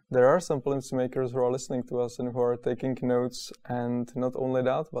that there are some policymakers who are listening to us and who are taking notes, and not only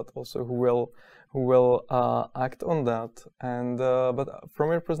that, but also who will act on that. And but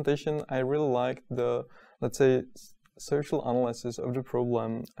from your presentation, I really liked the, let's say, social analysis of the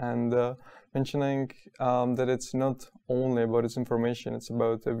problem, and mentioning that it's not only about disinformation, it's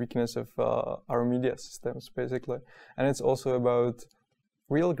about the weakness of our media systems, basically. And it's also about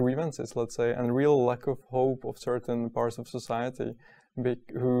real grievances, let's say, and real lack of hope of certain parts of society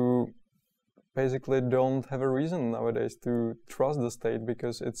who basically don't have a reason nowadays to trust the state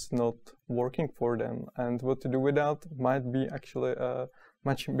because it's not working for them. And what to do with that might be actually a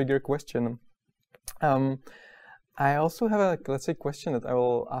much bigger question. I also have a, let's say, question that I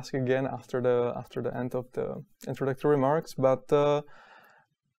will ask again after the end of the introductory remarks. But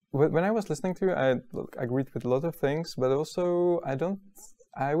when I was listening to you, I agreed with a lot of things, but also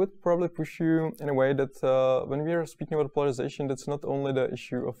I would probably push you in a way that when we are speaking about polarization, that's not only the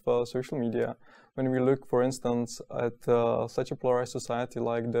issue of social media. When we look, for instance, at such a polarized society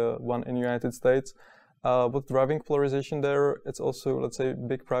like the one in the United States, what's driving polarization there, it's also, let's say,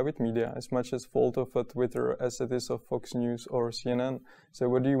 big private media, as much as fault of Twitter as it is of Fox News or CNN. So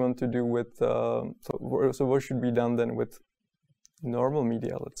what do you want to do with, so what should be done then with normal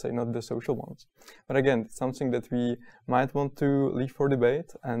media, let's say, not the social ones? But again, it's something that we might want to leave for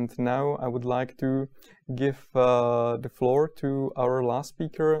debate. And now I would like to give the floor to our last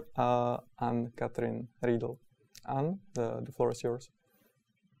speaker, Cathrin Riedel. Anne, the floor is yours.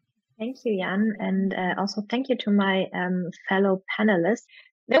 Thank you, Jan, and also thank you to my fellow panelists.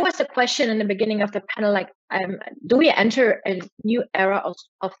 There was a question in the beginning of the panel, like, do we enter a new era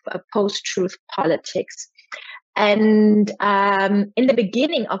of post-truth politics? And in the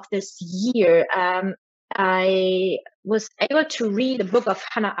beginning of this year, I was able to read a book of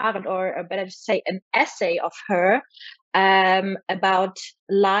Hannah Arendt, or better to say, an essay of her about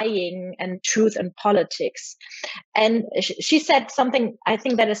lying and truth in politics. And she said something I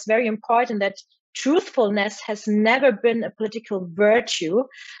think that is very important, that truthfulness has never been a political virtue.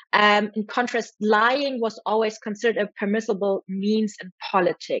 In contrast, lying was always considered a permissible means in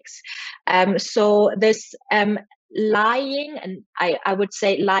politics. So this lying, and I would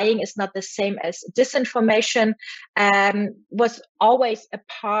say lying is not the same as disinformation, was always a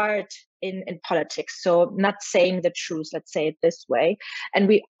part in politics. So not saying the truth, let's say it this way. And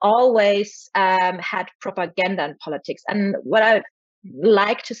we always had propaganda in politics. And what I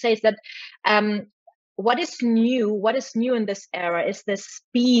like to say is that what is new in this era is the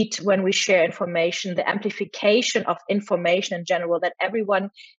speed when we share information, the amplification of information in general, that everyone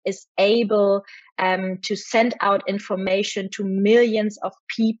is able to send out information to millions of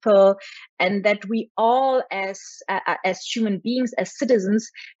people, and that we all as human beings, as citizens,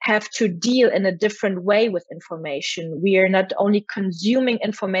 have to deal in a different way with information. We are not only consuming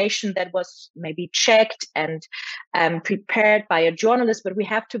information that was maybe checked and prepared by a journalist, but we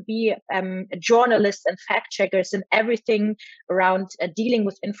have to be journalists and fact checkers and everything around dealing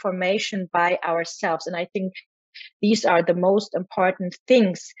with information by ourselves. And I think these are the most important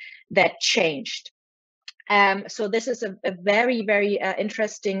things that changed. So this is a very, very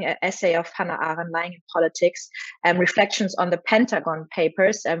interesting essay of Hannah Arendt, Lying in Politics, Reflections on the Pentagon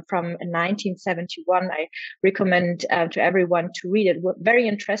Papers from 1971. I recommend to everyone to read it. Very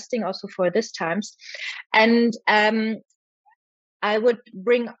interesting also for this times. And I would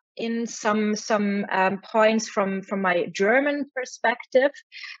bring in some points from my German perspective.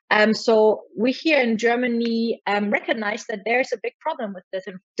 So we here in Germany recognize that there's a big problem with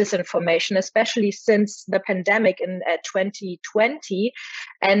disinformation, especially since the pandemic in 2020,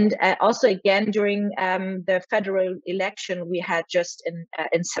 and also again during the federal election we had just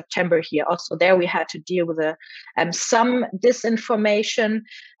in September here. Also there we had to deal with some disinformation,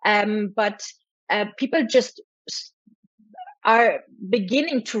 but people just are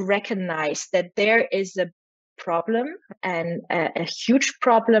beginning to recognize that there is a problem, and a huge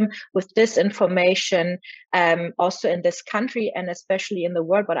problem with disinformation, also in this country and especially in the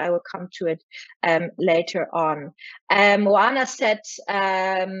world, but I will come to it later on. Oana said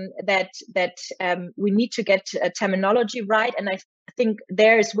that we need to get terminology right, and I think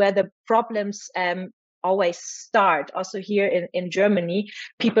there is where the problems always start. Also here in Germany,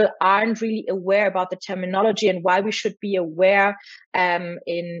 people aren't really aware about the terminology and why we should be aware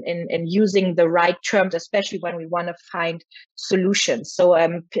in using the right terms, especially when we want to find solutions. So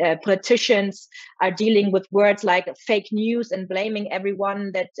politicians are dealing with words like fake news and blaming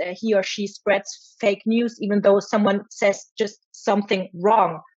everyone that he or she spreads fake news, even though someone says just something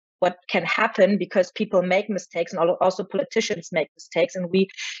wrong. What can happen, because people make mistakes, and also politicians make mistakes, and we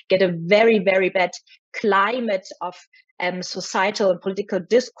get a very, very bad climate of societal and political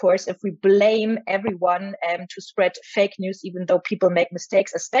discourse if we blame everyone to spread fake news, even though people make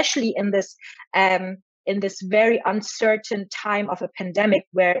mistakes, especially in this very uncertain time of a pandemic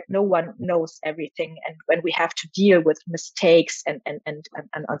where no one knows everything, and when we have to deal with mistakes and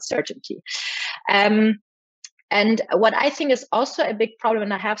uncertainty. And what I think is also a big problem,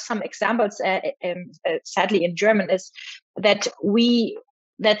 and I have some examples, sadly in German, is that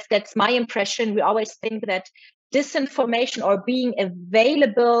that's my impression. We always think that disinformation or being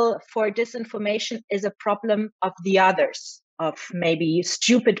available for disinformation is a problem of the others, of maybe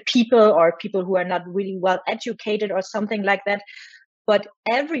stupid people or people who are not really well educated or something like that. But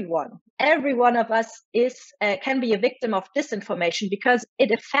every one of us can be a victim of disinformation because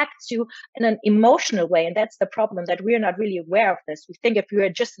it affects you in an emotional way. And that's the problem, that we're not really aware of this. We think if we are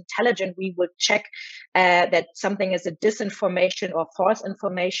just intelligent, we would check that something is a disinformation or false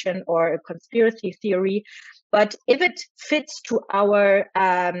information or a conspiracy theory. But if it fits to our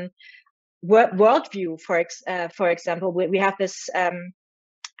worldview, for example, we have this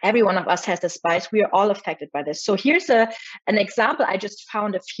every one of us has this bias. We are all affected by this. So here's an example I just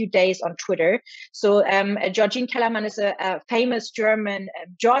found a few days on Twitter. So Georgine Kellermann is a famous German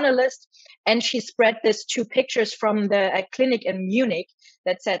journalist, and she spread these two pictures from the clinic in Munich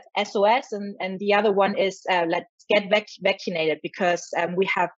that said SOS, and the other one is let's get vaccinated, because we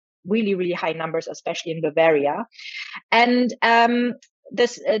have really, really high numbers, especially in Bavaria. And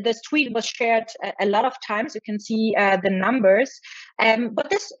this tweet was shared a lot of times. You can see the numbers,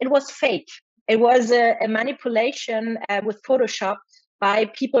 but it was fake. It was a manipulation with Photoshop by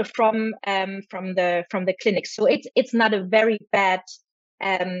people from the clinic. So it's not a very bad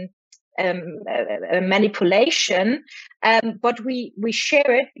manipulation, but we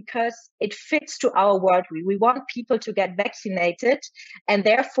share it because it fits to our worldview. We want people to get vaccinated, and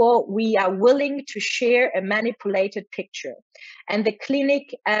therefore we are willing to share a manipulated picture. And the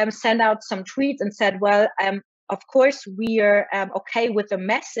clinic sent out some tweets and said, well, of course, we are okay with the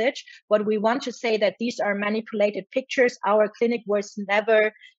message, but we want to say that these are manipulated pictures. Our clinic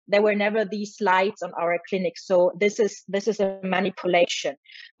there were never these lights on our clinic. So this is a manipulation,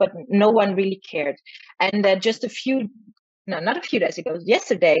 but no one really cared. And just not a few days ago,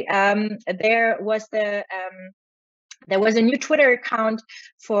 yesterday, there was a new Twitter account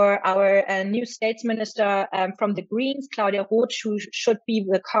for our new States Minister from the Greens, Claudia Roth, who should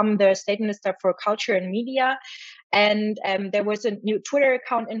become the State Minister for Culture and Media. And there was a new Twitter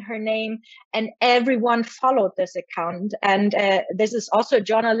account in her name, and everyone followed this account. And this is also a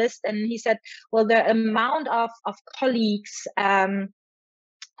journalist, and he said, well, the amount of colleagues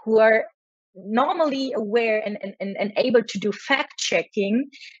who are normally aware and able to do fact checking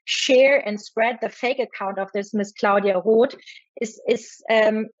share and spread the fake account of this Miss Claudia Roth it's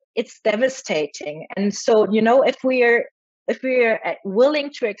devastating. And so, if we're willing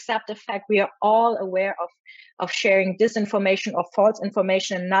to accept the fact we are all aware of sharing disinformation or false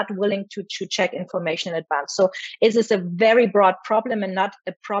information and not willing to check information in advance. So it is a very broad problem and not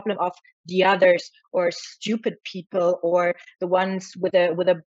a problem of the others or stupid people or the ones with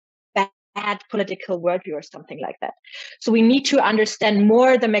a bad political worldview or something like that. So we need to understand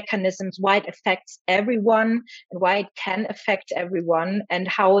more the mechanisms, why it affects everyone and why it can affect everyone, and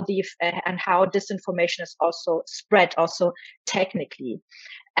how disinformation is also spread also technically.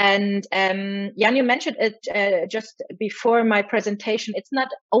 And Jan, you mentioned it just before my presentation. It's not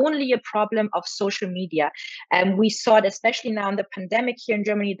only a problem of social media. We saw it especially now in the pandemic here in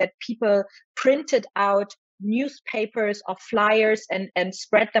Germany, that people printed out newspapers or flyers and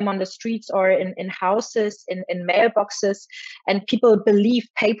spread them on the streets or in houses, in mailboxes, and people believe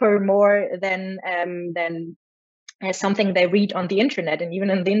paper more than something they read on the internet. And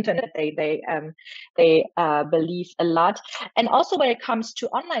even on the internet, they believe a lot. And also when it comes to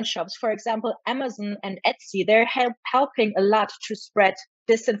online shops, for example, Amazon and Etsy, they're helping a lot to spread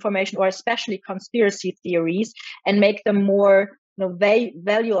disinformation, or especially conspiracy theories, and make them more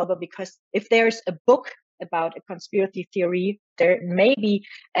valuable, because if there's a book about a conspiracy theory, there maybe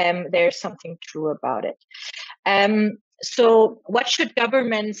there's something true about it. So what should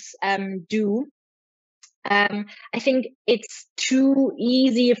governments do? I think it's too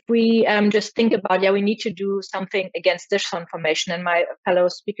easy if we just think about, we need to do something against disinformation. And my fellow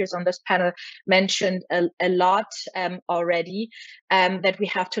speakers on this panel mentioned a lot already, that we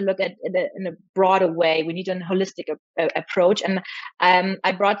have to look at it in a broader way. We need a holistic approach. And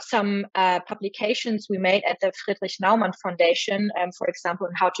I brought some publications we made at the Friedrich Naumann Foundation, for example,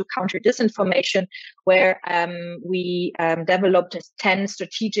 on how to counter disinformation, where we developed 10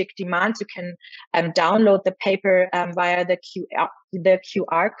 strategic demands. You can download the paper via the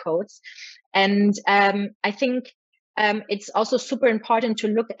QR codes. And I think it's also super important to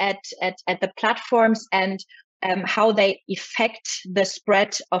look at the platforms and how they affect the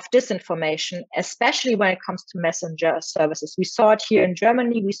spread of disinformation, especially when it comes to messenger services. We saw it here in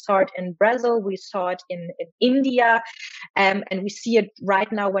Germany, we saw it in Brazil, we saw it in India, and we see it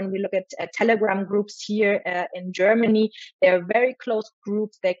right now when we look at Telegram groups here in Germany. They're very close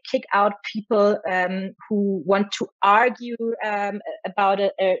groups. They kick out people who want to argue about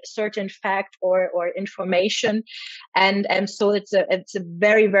a certain fact or information, and so it's a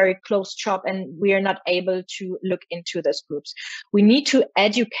very, very close job, and we are not able to look into those groups. We need to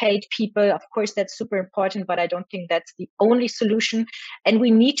educate people. Of course, that's super important, but I don't think that's the only solution. And we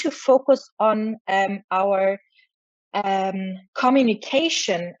need to focus on our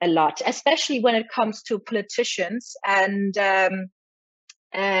communication a lot, especially when it comes to politicians, and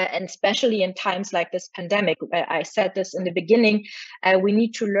especially in times like this pandemic. I said this in the beginning. We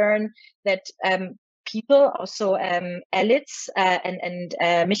need to learn that people, also elites, and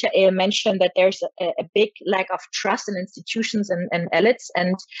Michal mentioned that there's a big lack of trust in institutions and elites,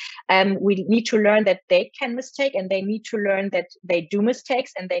 and we need to learn that they can mistake, and they need to learn that they do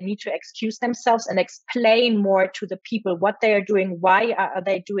mistakes, and they need to excuse themselves and explain more to the people what they are doing, why are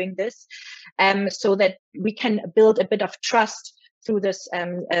they doing this, so that we can build a bit of trust through this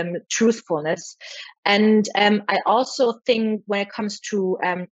truthfulness. And I also think when it comes to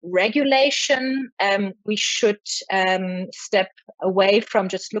regulation, we should step away from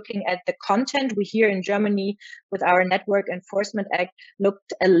just looking at the content. We here in Germany, with our Network Enforcement Act,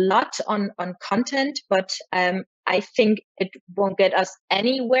 looked a lot on content, but I think it won't get us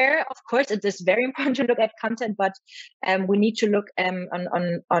anywhere. Of course, it is very important to look at content, but we need to look on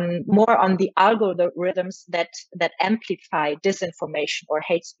more on the algorithms that amplify disinformation or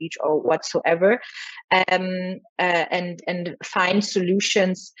hate speech or whatsoever, and find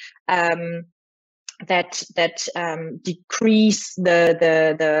solutions that decrease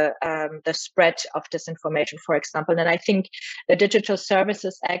the spread of disinformation, for example. And I think the Digital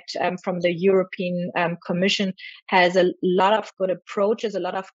Services Act from the European Commission has a lot of good approaches, a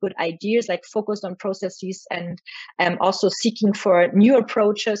lot of good ideas, like focused on processes, and also seeking for new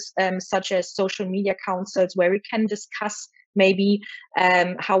approaches, such as social media councils, where we can discuss maybe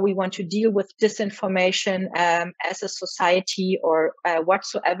how we want to deal with disinformation as a society or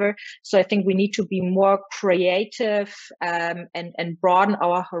whatsoever. So I think we need to be more creative and broaden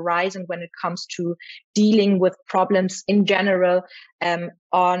our horizon when it comes to dealing with problems in general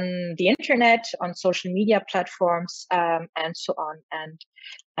on the internet, on social media platforms, and so on.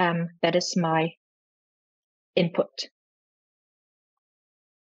 And that is my input.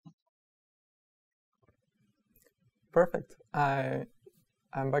 Perfect.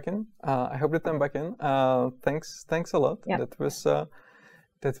 I'm back in. I hope that I'm back in. Thanks a lot. Yeah.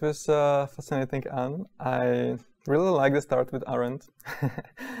 That was fascinating, Anne. I really like the start with Arendt,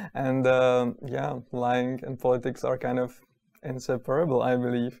 and yeah, lying and politics are kind of inseparable, I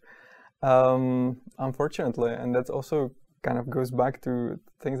believe. Unfortunately, and that also kind of goes back to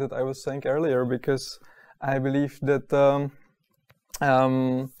things that I was saying earlier, because I believe that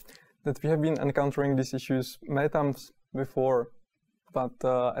that we have been encountering these issues many times before, but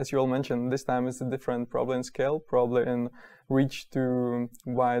as you all mentioned, this time it's different, probably in scale, probably in reach to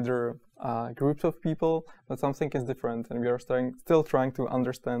wider groups of people, but something is different, and we are still trying to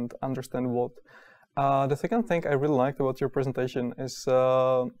understand what. The second thing I really liked about your presentation is,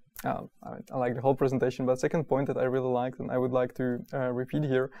 I like the whole presentation, but second point that I really liked and I would like to repeat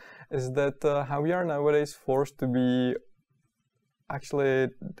here is that how we are nowadays forced to be, actually,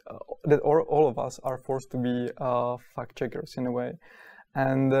 that all of us are forced to be fact checkers in a way,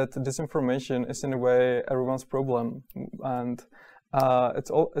 and that disinformation is in a way everyone's problem, and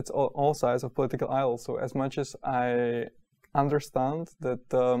it's all sides of political aisle. So as much as I understand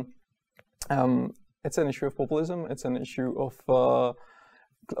that it's an issue of populism, it's an issue of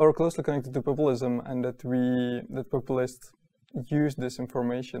or closely connected to populism, and that populists use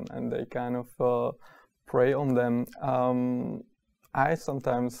disinformation and they kind of prey on them. I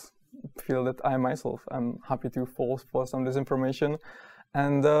sometimes feel that I myself am happy to fall for some disinformation.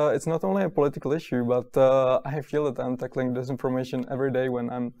 And it's not only a political issue, but I feel that I'm tackling disinformation every day when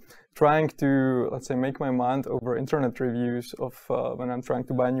I'm trying to, let's say, make my mind over internet reviews of when I'm trying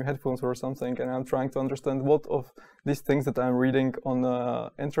to buy new headphones or something, and I'm trying to understand what of these things that I'm reading on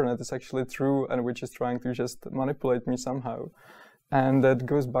the internet is actually true and which is trying to just manipulate me somehow. And that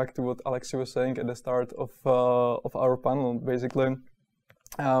goes back to what Alexi was saying at the start of our panel, basically.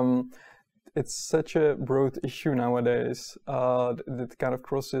 It's such a broad issue nowadays that kind of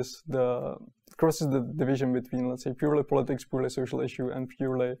crosses the division between, let's say, purely politics, purely social issue, and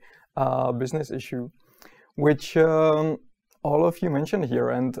purely business issue, which all of you mentioned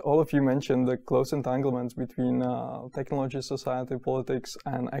here, and all of you mentioned the close entanglements between technology, society, politics,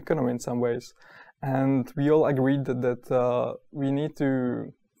 and economy in some ways. And we all agreed that we need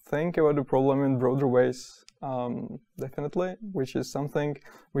to think about the problem in broader ways. Definitely, which is something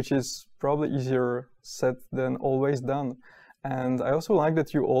which is probably easier said than always done. And I also like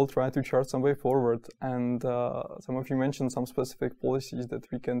that you all try to chart some way forward, and some of you mentioned some specific policies that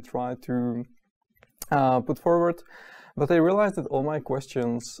we can try to put forward. But I realized that all my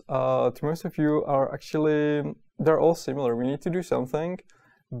questions to most of you are actually, they're all similar. We need to do something,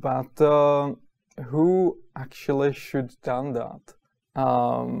 but who actually should done that?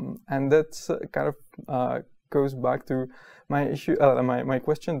 And that's kind of goes back to my issue, my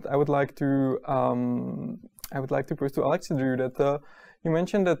question. I would like to pose to Alexi, that you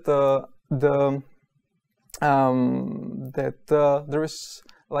mentioned that there is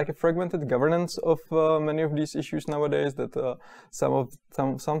like a fragmented governance of many of these issues nowadays. That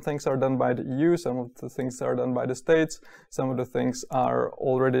some things are done by the EU, some of the things are done by the states, some of the things are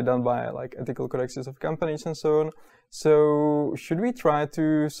already done by like ethical codexes of companies and so on. So should we try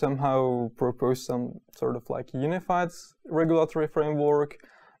to somehow propose some sort of like unified regulatory framework,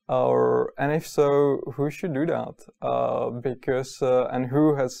 and if so, who should do that? And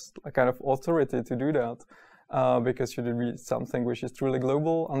who has a kind of authority to do that? Because should it be something which is truly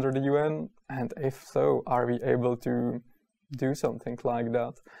global under the UN? And if so, are we able to do something like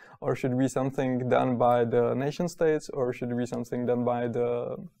that? Or should it be something done by the nation states? Or should it be something done by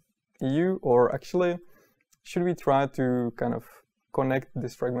the EU? Or actually, should we try to kind of connect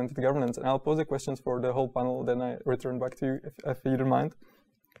this fragmented governance? And I'll pose the questions for the whole panel, then I return back to you if you don't mind.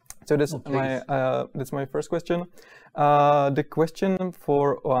 So that's my first question. The question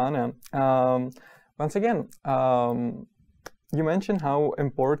for Oana. Once again, you mentioned how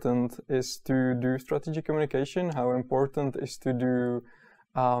important is to do strategic communication, how important is to do,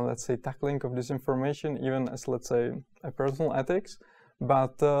 let's say, tackling of disinformation, even as, let's say, a personal ethics.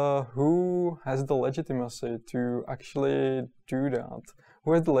 But who has the legitimacy to actually do that?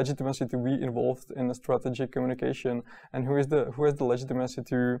 Who has the legitimacy to be involved in a strategic communication, and who has the legitimacy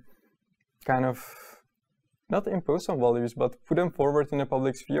to kind of not impose some values, but put them forward in the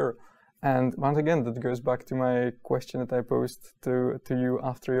public sphere? And once again, that goes back to my question that I posed to you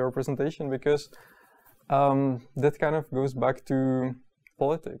after your presentation, because that kind of goes back to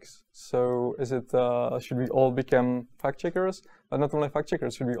politics. So is it should we all become fact checkers? But not only fact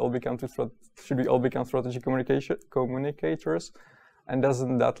checkers, should we all become strategic communicators? And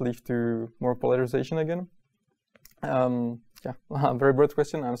doesn't that lead to more polarization again? Yeah, very broad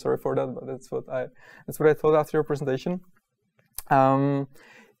question. I'm sorry for that, but that's what I thought after your presentation.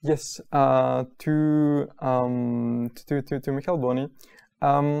 Yes, to Michal, Boni.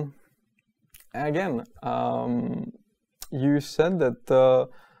 Again, you said that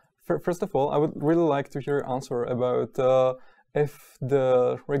first of all, I would really like to hear your answer about if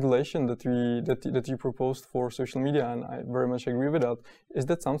the regulation that you proposed for social media, and I very much agree with that, is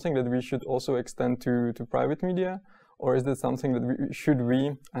that something that we should also extend to private media, or is it something that should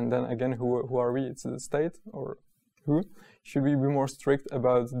we, and then again, who are we? It's the state, or who? Should we be more strict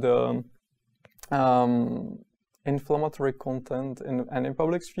about the inflammatory content in any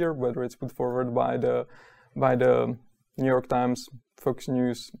public sphere, whether it's put forward by the New York Times, Fox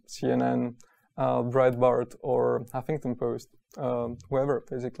News, CNN, Breitbart, or Huffington Post, whoever,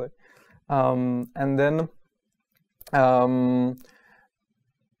 basically. And then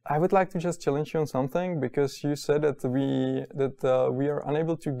I would like to just challenge you on something, because you said that we are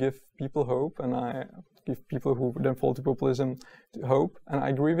unable to give people hope, and I give people who then fall to populism hope, and I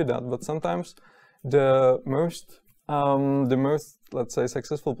agree with that. But sometimes the most let's say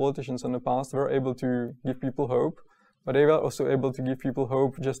successful politicians in the past were able to give people hope, but they were also able to give people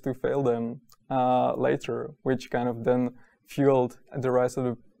hope just to fail them later, which kind of then fueled the rise of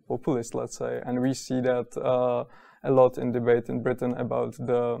the populists, let's say. And we see that a lot in debate in Britain about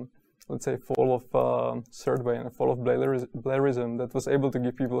the, let's say, fall of Thirdway and the fall of Blairism, that was able to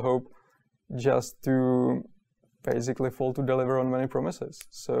give people hope just to basically fail to deliver on many promises.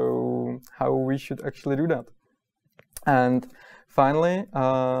 So how we should actually do that. And finally,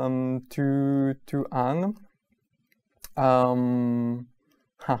 to Anne,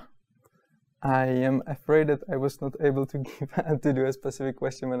 I am afraid that I was not able to do a specific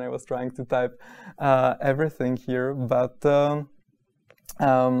question when I was trying to type everything here, but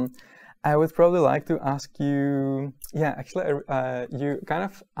I would probably like to ask you, yeah, actually, you kind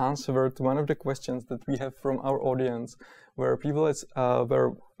of answered one of the questions that we have from our audience, where people,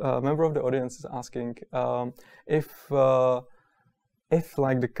 where a member of the audience is asking if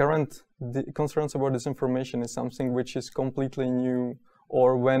like the current concerns about disinformation is something which is completely new,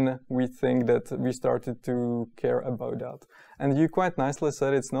 or when we think that we started to care about that. And you quite nicely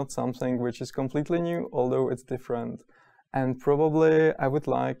said it's not something which is completely new, although it's different. And probably I would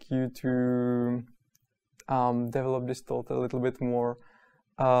like you to develop this thought a little bit more,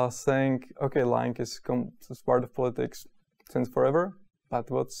 saying, okay, lying is part of politics since forever, but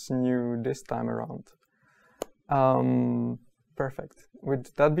what's new this time around? Perfect.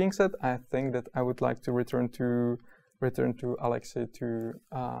 With that being said, I think that I would like to return to Alexi to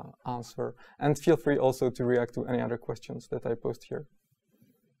answer, and feel free also to react to any other questions that I post here.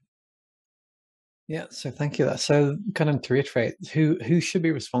 Yeah, so thank you. So kind of to reiterate, who should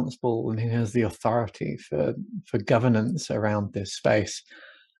be responsible and who has the authority for governance around this space,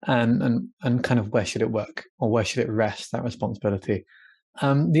 and kind of where should it work, or where should it rest, that responsibility?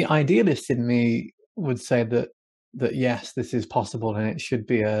 The idealist in me would say that yes, this is possible, and it should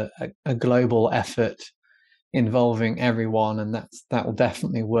be a global effort involving everyone, and that will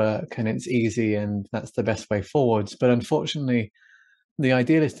definitely work, and it's easy, and that's the best way forwards. But unfortunately, the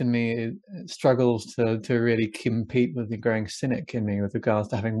idealist in me struggles to really compete with the growing cynic in me with regards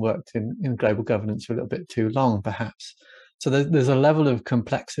to having worked in global governance for a little bit too long, perhaps. So there's a level of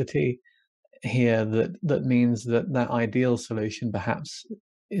complexity here that means that ideal solution perhaps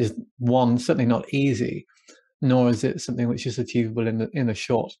is one, certainly not easy, nor is it something which is achievable in the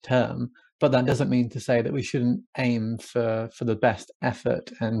short term. But that doesn't mean to say that we shouldn't aim for the best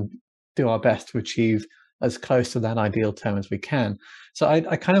effort and do our best to achieve as close to that ideal term as we can. So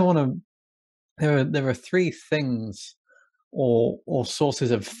I kind of want to, there are three things or sources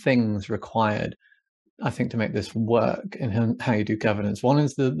of things required, I think, to make this work in how you do governance. One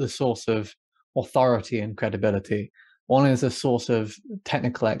is the source of authority and credibility. One is a source of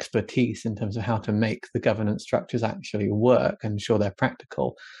technical expertise in terms of how to make the governance structures actually work and ensure they're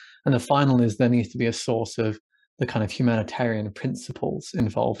practical. And the final is there needs to be a source of the kind of humanitarian principles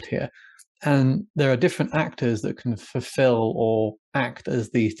involved here. And there are different actors that can fulfill or act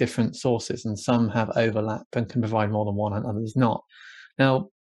as these different sources, and some have overlap and can provide more than one and others not. Now,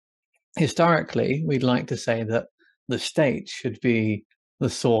 historically, we'd like to say that the state should be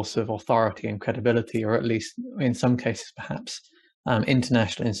the source of authority and credibility, or at least in some cases, perhaps,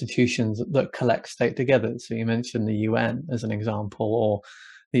 international institutions that collect state together. So you mentioned the UN as an example, or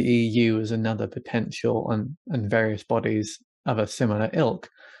the EU as another potential, and various bodies of a similar ilk.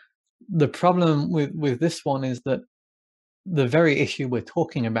 The problem with this one is that the very issue we're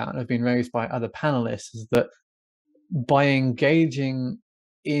talking about, have been raised by other panelists, is that by engaging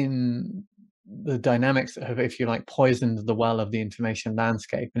in the dynamics that have, if you like, poisoned the well of the information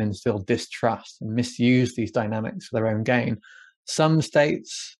landscape and instilled distrust and misused these dynamics for their own gain, some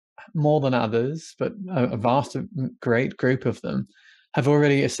states, more than others, but a vast, great group of them, have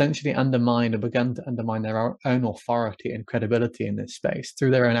already essentially undermined or begun to undermine their own authority and credibility in this space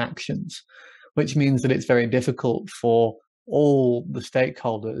through their own actions, which means that it's very difficult for all the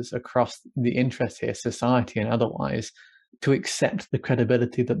stakeholders across the interest here, society and otherwise, to accept the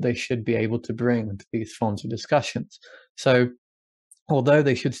credibility that they should be able to bring to these forms of discussions. So although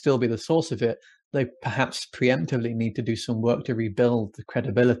they should still be the source of it, they perhaps preemptively need to do some work to rebuild the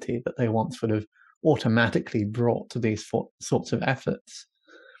credibility that they once would have automatically brought to these sorts of efforts.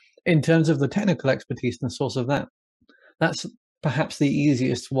 In terms of the technical expertise and the source of that, that's perhaps the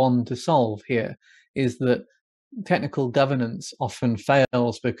easiest one to solve here, is that technical governance often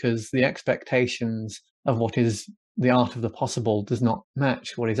fails because the expectations of what is the art of the possible does not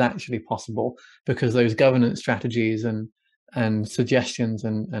match what is actually possible, because those governance strategies and suggestions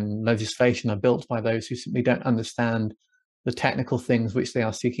and legislation are built by those who simply don't understand the technical things which they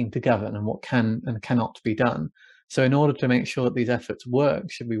are seeking to govern and what can and cannot be done. So in order to make sure that these efforts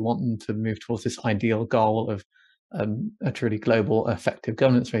work, should we want them to move towards this ideal goal of a truly global effective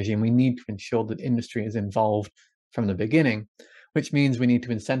governance regime, we need to ensure that industry is involved from the beginning, which means we need to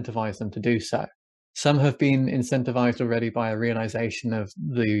incentivize them to do so. Some have been incentivized already by a realization of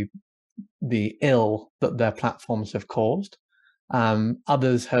the ill that their platforms have caused.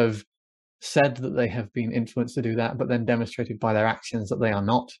 Others have said that they have been influenced to do that, but then demonstrated by their actions that they are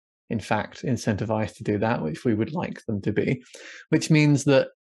not, in fact, incentivized to do that, which we would like them to be, which means that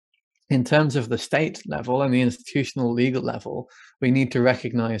in terms of the state level and the institutional legal level, we need to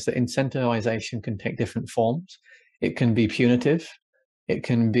recognize that incentivization can take different forms. It can be punitive, it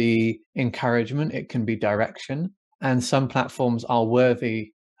can be encouragement, it can be direction, and some platforms are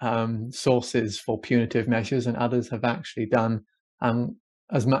worthy sources for punitive measures, and others have actually done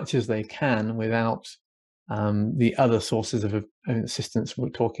as much as they can without the other sources of assistance we're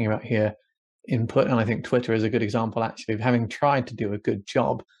talking about here input. And I think Twitter is a good example, actually, of having tried to do a good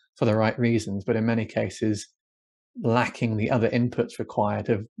job for the right reasons, but in many cases lacking the other inputs required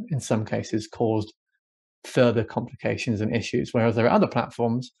have in some cases caused further complications and issues. Whereas there are other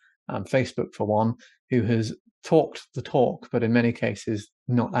platforms, Facebook for one, who has talked the talk, but in many cases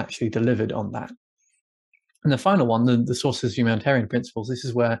not actually delivered on that. And the final one, the sources of humanitarian principles, this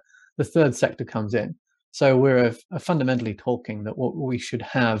is where the third sector comes in. So we're fundamentally talking that what we should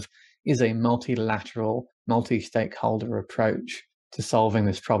have is a multilateral, multi-stakeholder approach to solving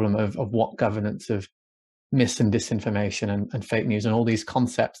this problem of what governance of mis and disinformation and fake news and all these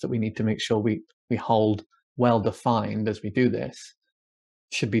concepts that we need to make sure we hold well defined as we do this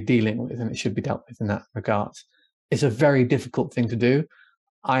should be dealing with, and it should be dealt with in that regard. It's a very difficult thing to do.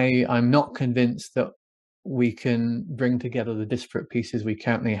 I'm not convinced that we can bring together the disparate pieces we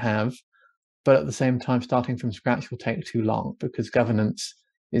currently have, but at the same time, starting from scratch will take too long because governance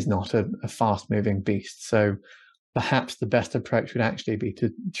is not a fast-moving beast. So perhaps the best approach would actually be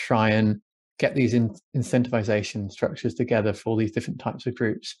to try and get these incentivization structures together for all these different types of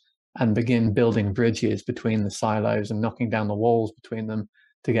groups and begin building bridges between the silos and knocking down the walls between them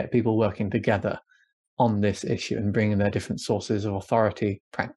to get people working together on this issue and bringing their different sources of authority,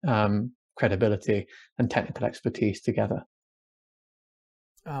 credibility, and technical expertise together.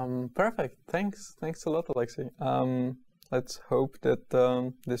 Perfect. Thanks a lot, Alexi. Let's hope that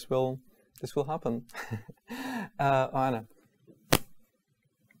this will happen. Oana.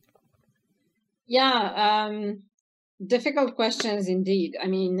 Yeah, difficult questions indeed. I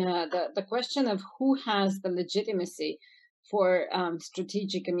mean, the question of who has the legitimacy for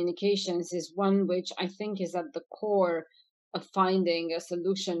strategic communications is one which I think is at the core of finding a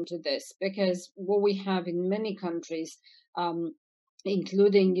solution to this, because what we have in many countries,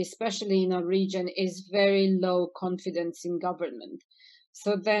 including especially in our region, is very low confidence in government.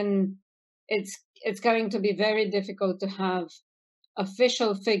 So then it's going to be very difficult to have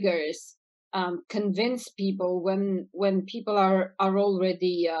official figures convince people when people are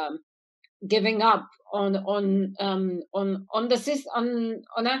already giving up on the system,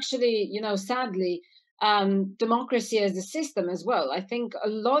 on actually, sadly, democracy as a system as well. I think a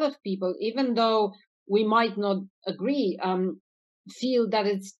lot of people, even though we might not agree, feel that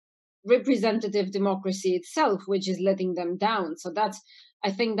it's representative democracy itself which is letting them down. So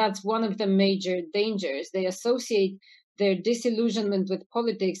I think that's one of the major dangers. They associate their disillusionment with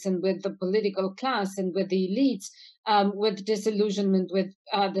politics and with the political class and with the elites, with disillusionment with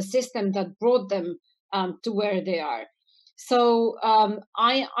the system that brought them to where they are. So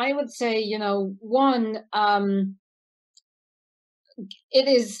I would say, one, it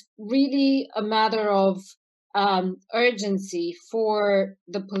is really a matter of urgency for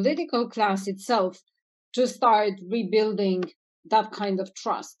the political class itself to start rebuilding that kind of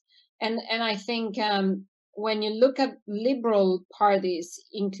trust. And I think when you look at liberal parties,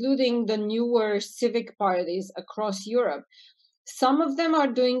 including the newer civic parties across Europe, some of them are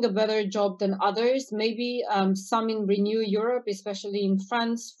doing a better job than others. Maybe some in Renew Europe, especially in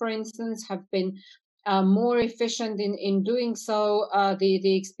France, for instance, have been more efficient in doing so.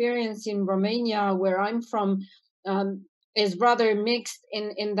 The experience in Romania, where I'm from, is rather mixed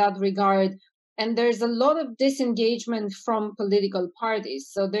in that regard. And there's a lot of disengagement from political parties.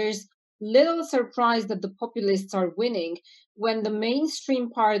 So there's little surprise that the populists are winning when the mainstream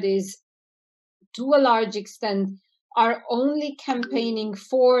parties, to a large extent, are only campaigning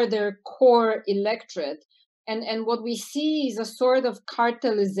for their core electorate. And what we see is a sort of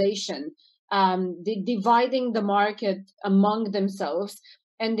cartelization, dividing the market among themselves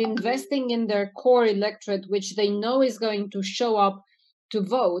and investing in their core electorate, which they know is going to show up to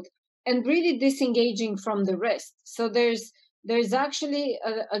vote, and really disengaging from the rest. So there's actually,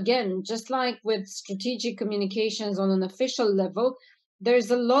 again, just like with strategic communications on an official level, there's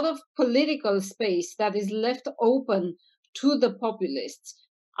a lot of political space that is left open to the populists.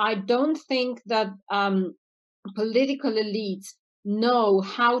 I don't think that political elites know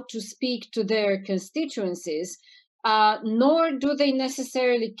how to speak to their constituencies, nor do they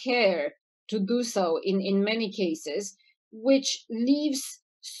necessarily care to do so in many cases, which leaves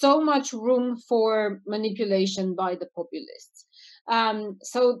so much room for manipulation by the populists.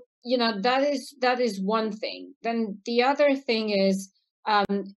 So, that is one thing. Then the other thing is,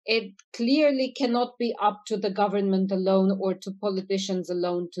 it clearly cannot be up to the government alone or to politicians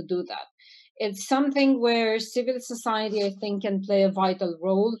alone to do that. It's something where civil society, I think, can play a vital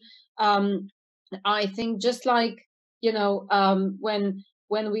role. I think just like, when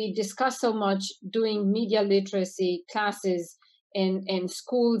we discuss so much doing media literacy classes in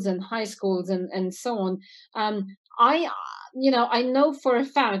schools and high schools and so on, I know for a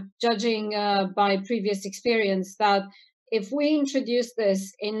fact, judging by previous experience, that if we introduce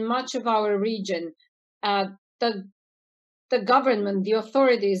this in much of our region, the government, the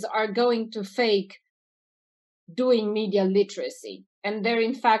authorities are going to fake doing media literacy. And they're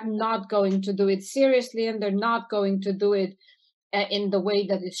in fact not going to do it seriously, and they're not going to do it in the way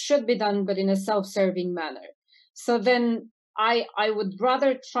that it should be done, but in a self-serving manner. So then I would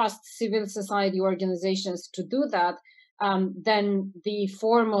rather trust civil society organizations to do that than the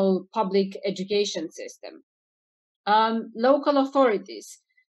formal public education system. Local authorities.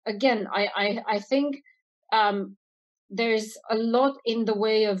 Again, I think there's a lot in the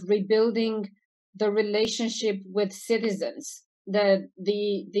way of rebuilding the relationship with citizens.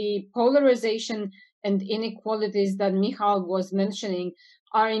 The polarization and inequalities that Michal was mentioning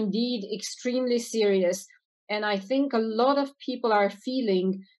are indeed extremely serious. And I think a lot of people are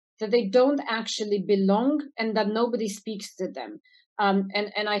feeling that they don't actually belong and that nobody speaks to them.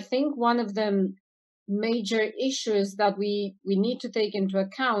 And I think one of the major issues that we need to take into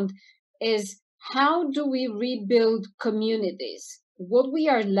account is, how do we rebuild communities? What we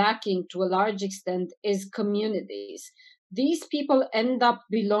are lacking to a large extent is communities. These people end up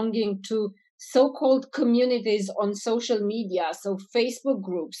belonging to so-called communities on social media, so Facebook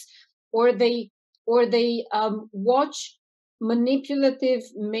groups, or they watch manipulative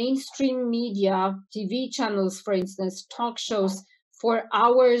mainstream media, TV channels, for instance, talk shows for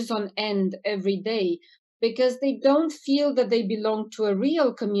hours on end every day, because they don't feel that they belong to a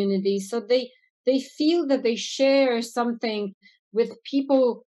real community. So they feel that they share something with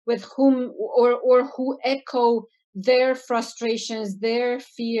people with whom or who echo their frustrations, their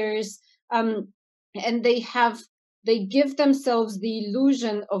fears, and they give themselves the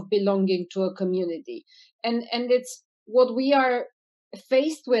illusion of belonging to a community. And it's what we are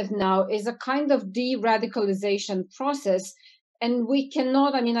faced with now is a kind of de-radicalization process. And we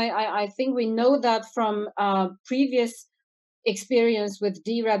cannot, I think we know that from previous experience with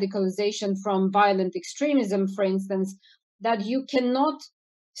de-radicalization from violent extremism, for instance, that you cannot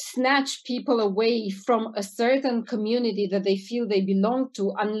snatch people away from a certain community that they feel they belong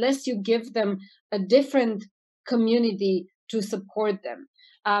to unless you give them a different community to support them.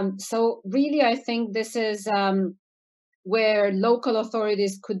 So really, I think this is where local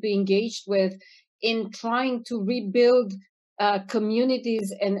authorities could be engaged with in trying to rebuild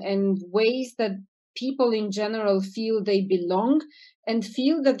communities and ways that people in general feel they belong and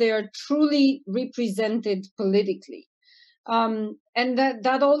feel that they are truly represented politically. And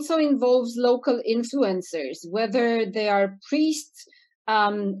that also involves local influencers, whether they are priests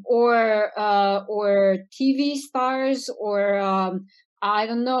or TV stars or I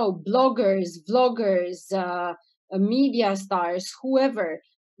don't know, bloggers, vloggers, media stars, whoever.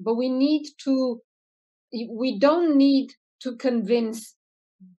 But we don't need to convince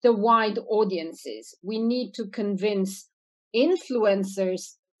the wide audiences. We need to convince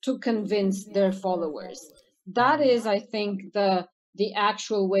influencers to convince their followers. That is, I think, the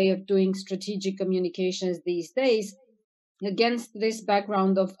actual way of doing strategic communications these days. against this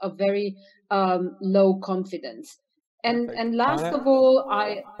background of very low confidence. And last of all,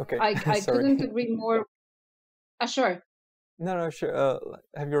 I couldn't agree more. Sure. No, sure.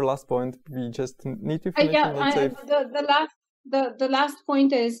 Have your last point. We just need to finish. The last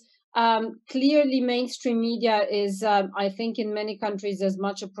point is clearly mainstream media is, I think, in many countries as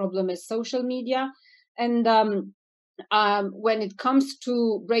much a problem as social media. And when it comes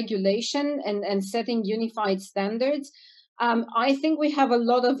to regulation and setting unified standards, I think we have a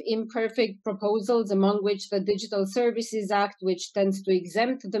lot of imperfect proposals, among which the Digital Services Act, which tends to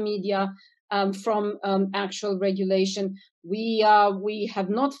exempt the media from actual regulation. We have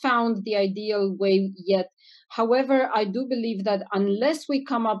not found the ideal way yet. However, I do believe that unless we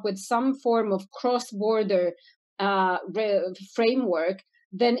come up with some form of cross-border framework,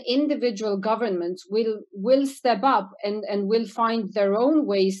 then individual governments will step up and will find their own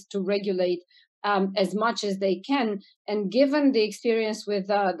ways to regulate as much as they can. And given the experience with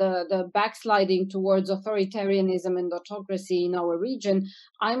the backsliding towards authoritarianism and autocracy in our region,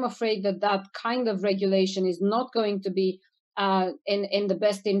 I'm afraid that kind of regulation is not going to be in the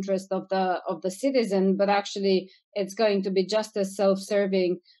best interest of the citizen, but actually it's going to be just as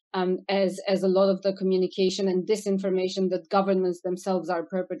self-serving as a lot of the communication and disinformation that governments themselves are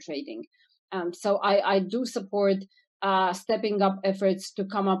perpetrating. So I do support stepping up efforts to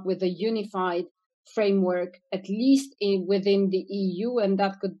come up with a unified framework, at least within the EU, and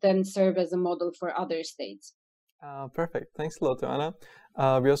that could then serve as a model for other states. Perfect. Thanks a lot, Oana.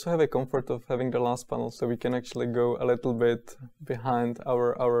 We also have a comfort of having the last panel, so we can actually go a little bit behind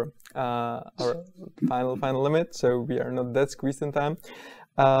our final limit, so we are not that squeezed in time.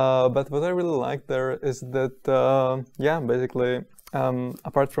 But what I really like there is that, basically,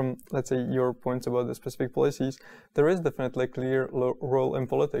 apart from, let's say, your points about the specific policies, there is definitely a clear role in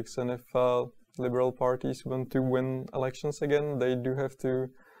politics. And if liberal parties want to win elections again, they do have to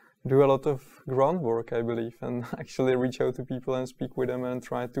do a lot of groundwork, I believe, and actually reach out to people and speak with them and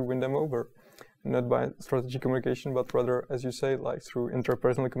try to win them over. Not by strategic communication, but rather, as you say, like through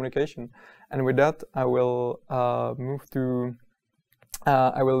interpersonal communication. And with that, I will move to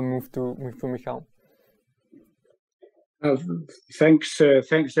Michal. Thanks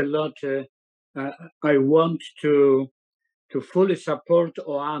a lot. I want to fully support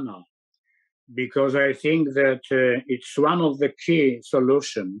Oana, because I think that it's one of the key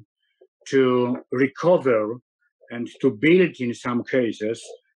solutions to recover and to build, in some cases,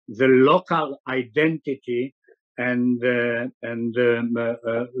 the local identity and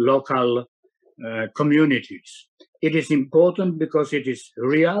local communities. It is important because it is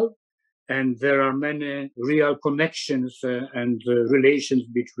real, and there are many real connections and relations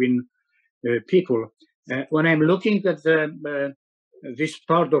between people. When I'm looking at this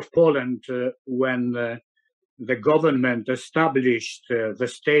part of Poland, when the government established the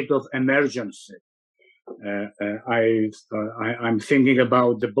state of emergency, I'm thinking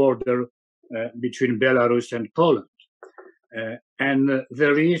about the border between Belarus and Poland. And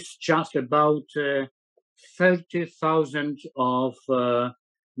there is just about 30,000 of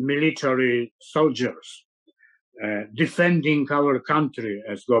military soldiers defending our country,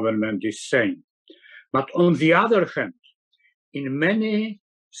 as government is saying. But on the other hand, in many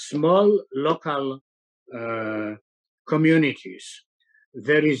small local communities,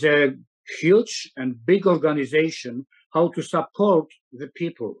 there is a huge and big organization how to support the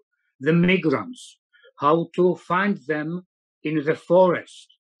people, the migrants, how to find them in the forest,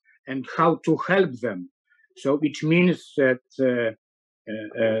 and how to help them. So it means that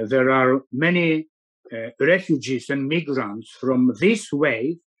there are many refugees and migrants from this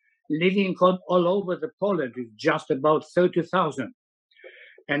wave living all over the Poland, with just about 30,000.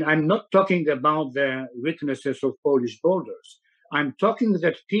 And I'm not talking about the weaknesses of Polish borders. I'm talking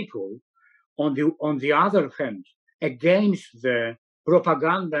that people, on the other hand, against the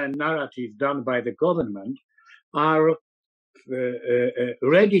propaganda and narrative done by the government, are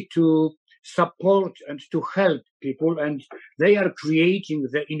ready to support and to help people, and they are creating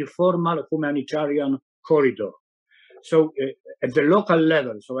the informal humanitarian corridor. So at the local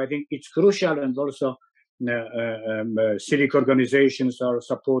level, so I think it's crucial, and also civic organizations are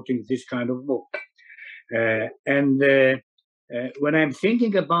supporting this kind of move. When I'm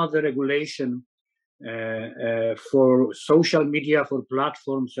thinking about the regulation for social media, for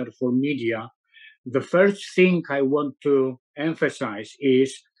platforms, and for media, the first thing I want to emphasize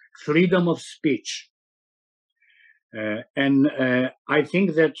is freedom of speech. I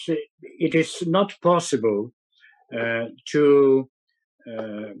think that it is not possible to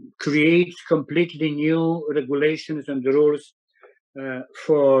create completely new regulations and rules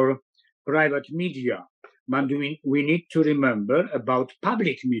for private media. but we need to remember about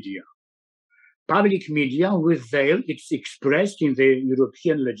public media. Public media, it's expressed in the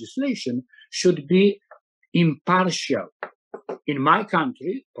European legislation, should be impartial. In my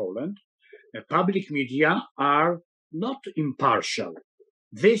country, Poland, public media are not impartial.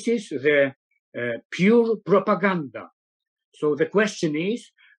 This is the pure propaganda. So the question is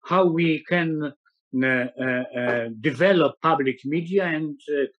how we can develop public media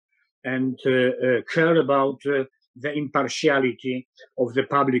and care about the impartiality of the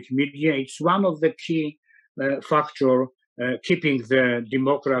public media. It's one of the key factors keeping the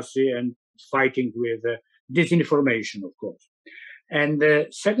democracy and fighting with disinformation, of course. And the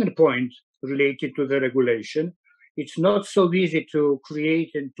second point related to the regulation, it's not so easy to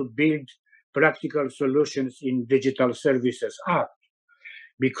create and to build practical solutions in digital services act,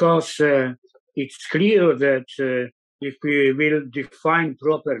 because it's clear that if we will define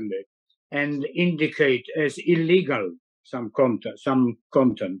properly and indicate as illegal some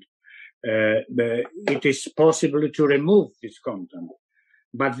content, it is possible to remove this content.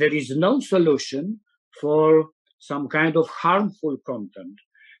 But there is no solution for some kind of harmful content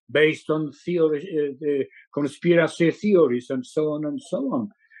based on theory, conspiracy theories and so on,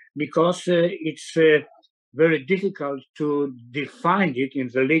 because it's very difficult to define it in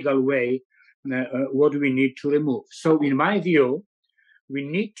the legal way, what we need to remove. So in my view, we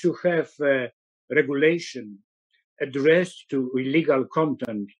need to have regulation addressed to illegal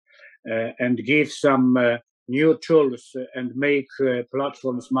content and give some new tools and make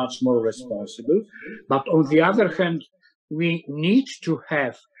platforms much more responsible. But on the other hand, we need to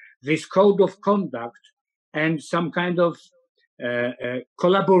have this code of conduct and some kind of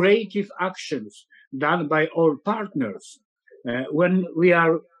collaborative actions done by all partners. When we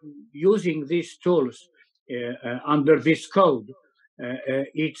are using these tools under this code,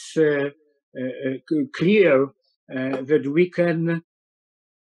 it's clear that we can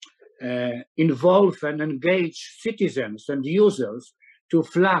involve and engage citizens and users to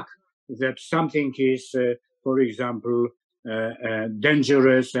flag that something is, for example,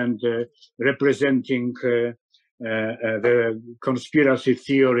 dangerous and representing the conspiracy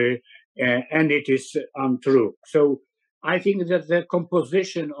theory, and it is untrue. So I think that the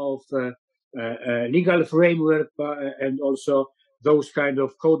composition of legal framework and also those kind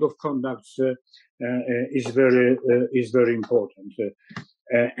of code of conducts is very important.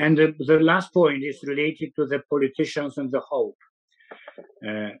 And the last point is related to the politicians and the hope.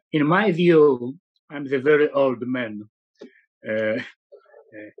 In my view, I'm the very old man.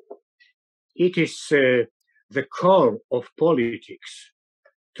 It is the core of politics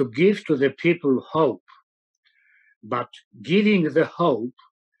to give to the people hope, but giving the hope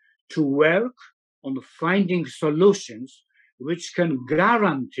to work on finding solutions which can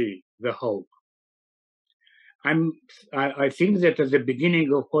guarantee the hope. I think that at the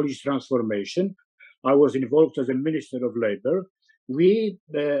beginning of Polish transformation, I was involved as a Minister of Labor. We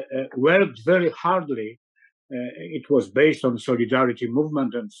worked very hardly. It was based on solidarity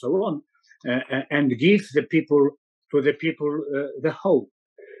movement and so on, and give the people the hope.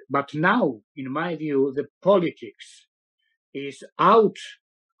 But now, in my view, the politics is out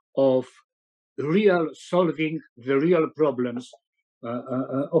of solving the real problems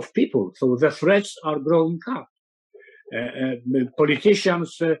of people. So the threats are growing up.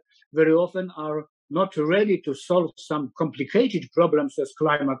 Politicians very often are not ready to solve some complicated problems as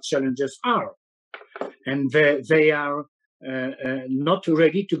climate challenges are. And they are not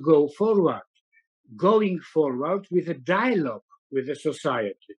ready to go forward, going forward with a dialogue with the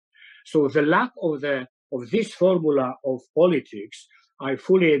society. So the lack of this formula of politics, I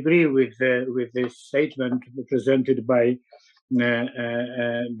fully agree with this statement presented by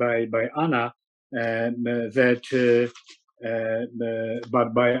Anna,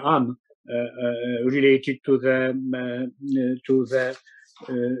 but by Anne, related to the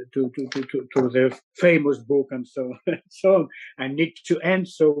famous book and so on. I need to end.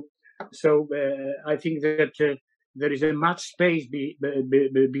 So I think that there is a much space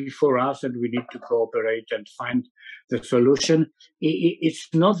before us, and we need to cooperate and find the solution. It's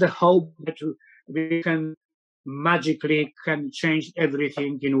not the hope that we can magically change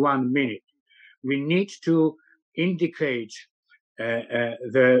everything in 1 minute. We need to indicate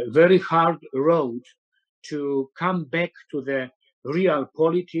the very hard road to come back to the real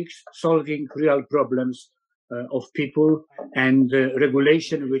politics, solving real problems of people, and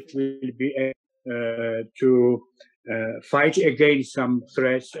regulation which will be to fight against some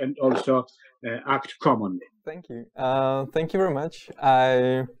threats and also act commonly. Thank you. Thank you very much.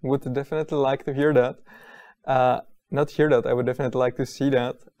 I would definitely like to hear that. Not hear that, I would definitely like to see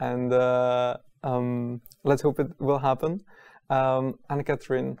that. And Let's hope it will happen. And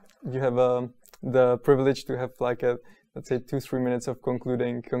Cathrin, you have the privilege to have like a, let's say, 2-3 minutes of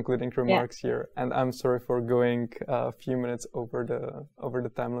concluding remarks here. And I'm sorry for going a few minutes over the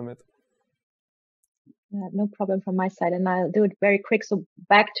time limit. No problem from my side, and I'll do it very quick. So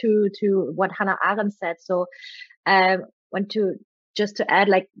back to what Hannah Arendt said. So want to just to add,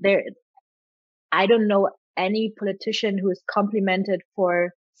 like, I don't know any politician who is complimented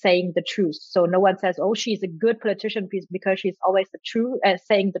for saying the truth. So no one says, "Oh, she's a good politician because she's always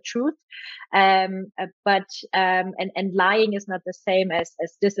saying the truth." But lying is not the same as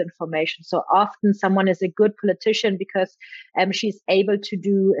disinformation. So often someone is a good politician because she's able to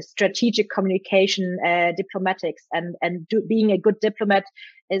do strategic communication, diplomatics, and being a good diplomat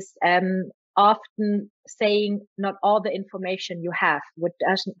is often saying not all the information you have, which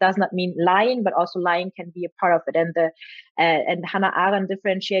does not mean lying, but also lying can be a part of it. And Hannah Arendt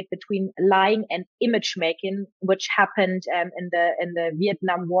differentiate between lying and image making, which happened in the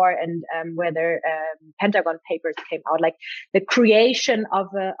Vietnam War and where the Pentagon Papers came out, like the creation of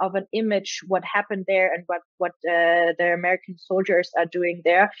an image, what happened there and what the American soldiers are doing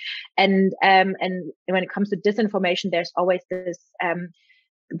there. And when it comes to disinformation, there's always this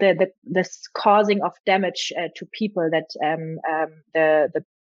this causing of damage to people that the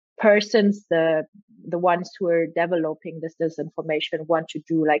persons, the ones who are developing this disinformation want to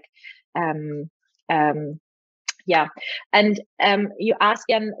do, like and you ask,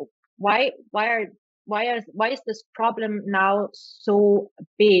 Jan, why is this problem now so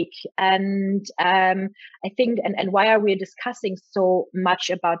big? And I think, and why are we discussing so much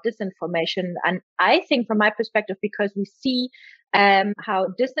about disinformation? And I think, from my perspective, because we see how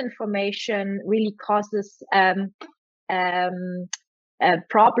disinformation really causes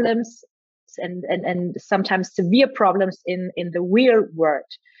problems and sometimes severe problems in the real world.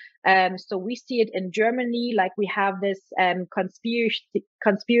 So we see it in Germany, like we have this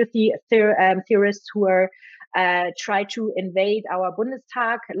conspiracy theorists who are try to invade our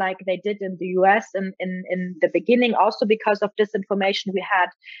Bundestag, like they did in the US in the beginning. Also because of disinformation, we had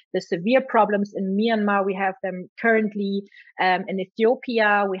the severe problems in Myanmar. We have them currently in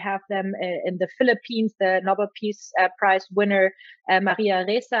Ethiopia. We have them in the Philippines. The Nobel Peace Prize winner Maria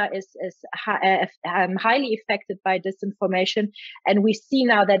Ressa is highly affected by disinformation, and we see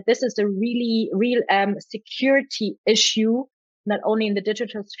now that this is a real security issue, not only in the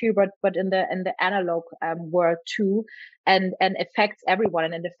digital sphere, but in the analog world too, and affects everyone,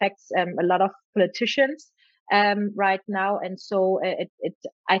 and it affects a lot of politicians right now. And so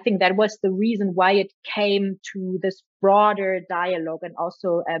I think that was the reason why it came to this broader dialogue, and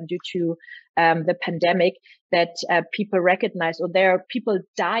also due to the pandemic, that people recognize, or there are people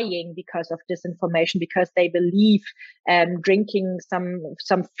dying because of disinformation, because they believe drinking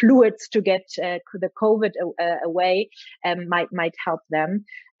some fluids to get the COVID away might help them.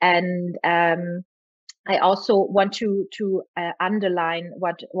 And I also want to underline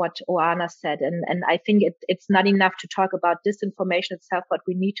what Oana said, and I think it's not enough to talk about disinformation itself, but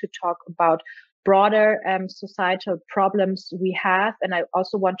we need to talk about broader societal problems we have. And I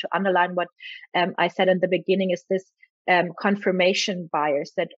also want to underline what I said in the beginning, is this confirmation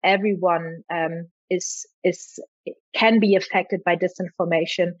bias, that everyone can be affected by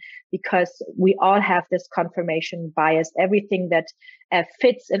disinformation, because we all have this confirmation bias. Everything that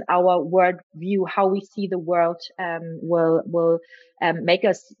fits in our world view, how we see the world, will make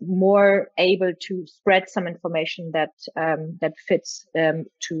us more able to spread some information that fits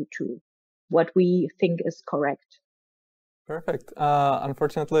to what we think is correct. Perfect.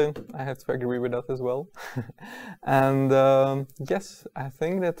 Unfortunately, I have to agree with that as well. And yes, I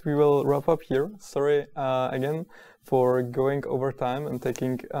think that we will wrap up here. Sorry again for going over time and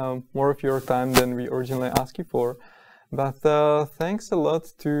taking more of your time than we originally asked you for. But thanks a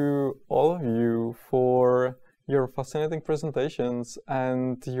lot to all of you for your fascinating presentations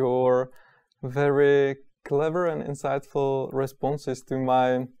and your very clever and insightful responses to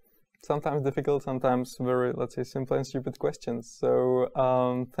my sometimes difficult, sometimes very, let's say, simple and stupid questions. So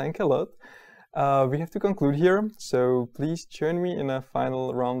thank you a lot. We have to conclude here, so please join me in a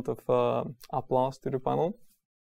final round of applause to the panel.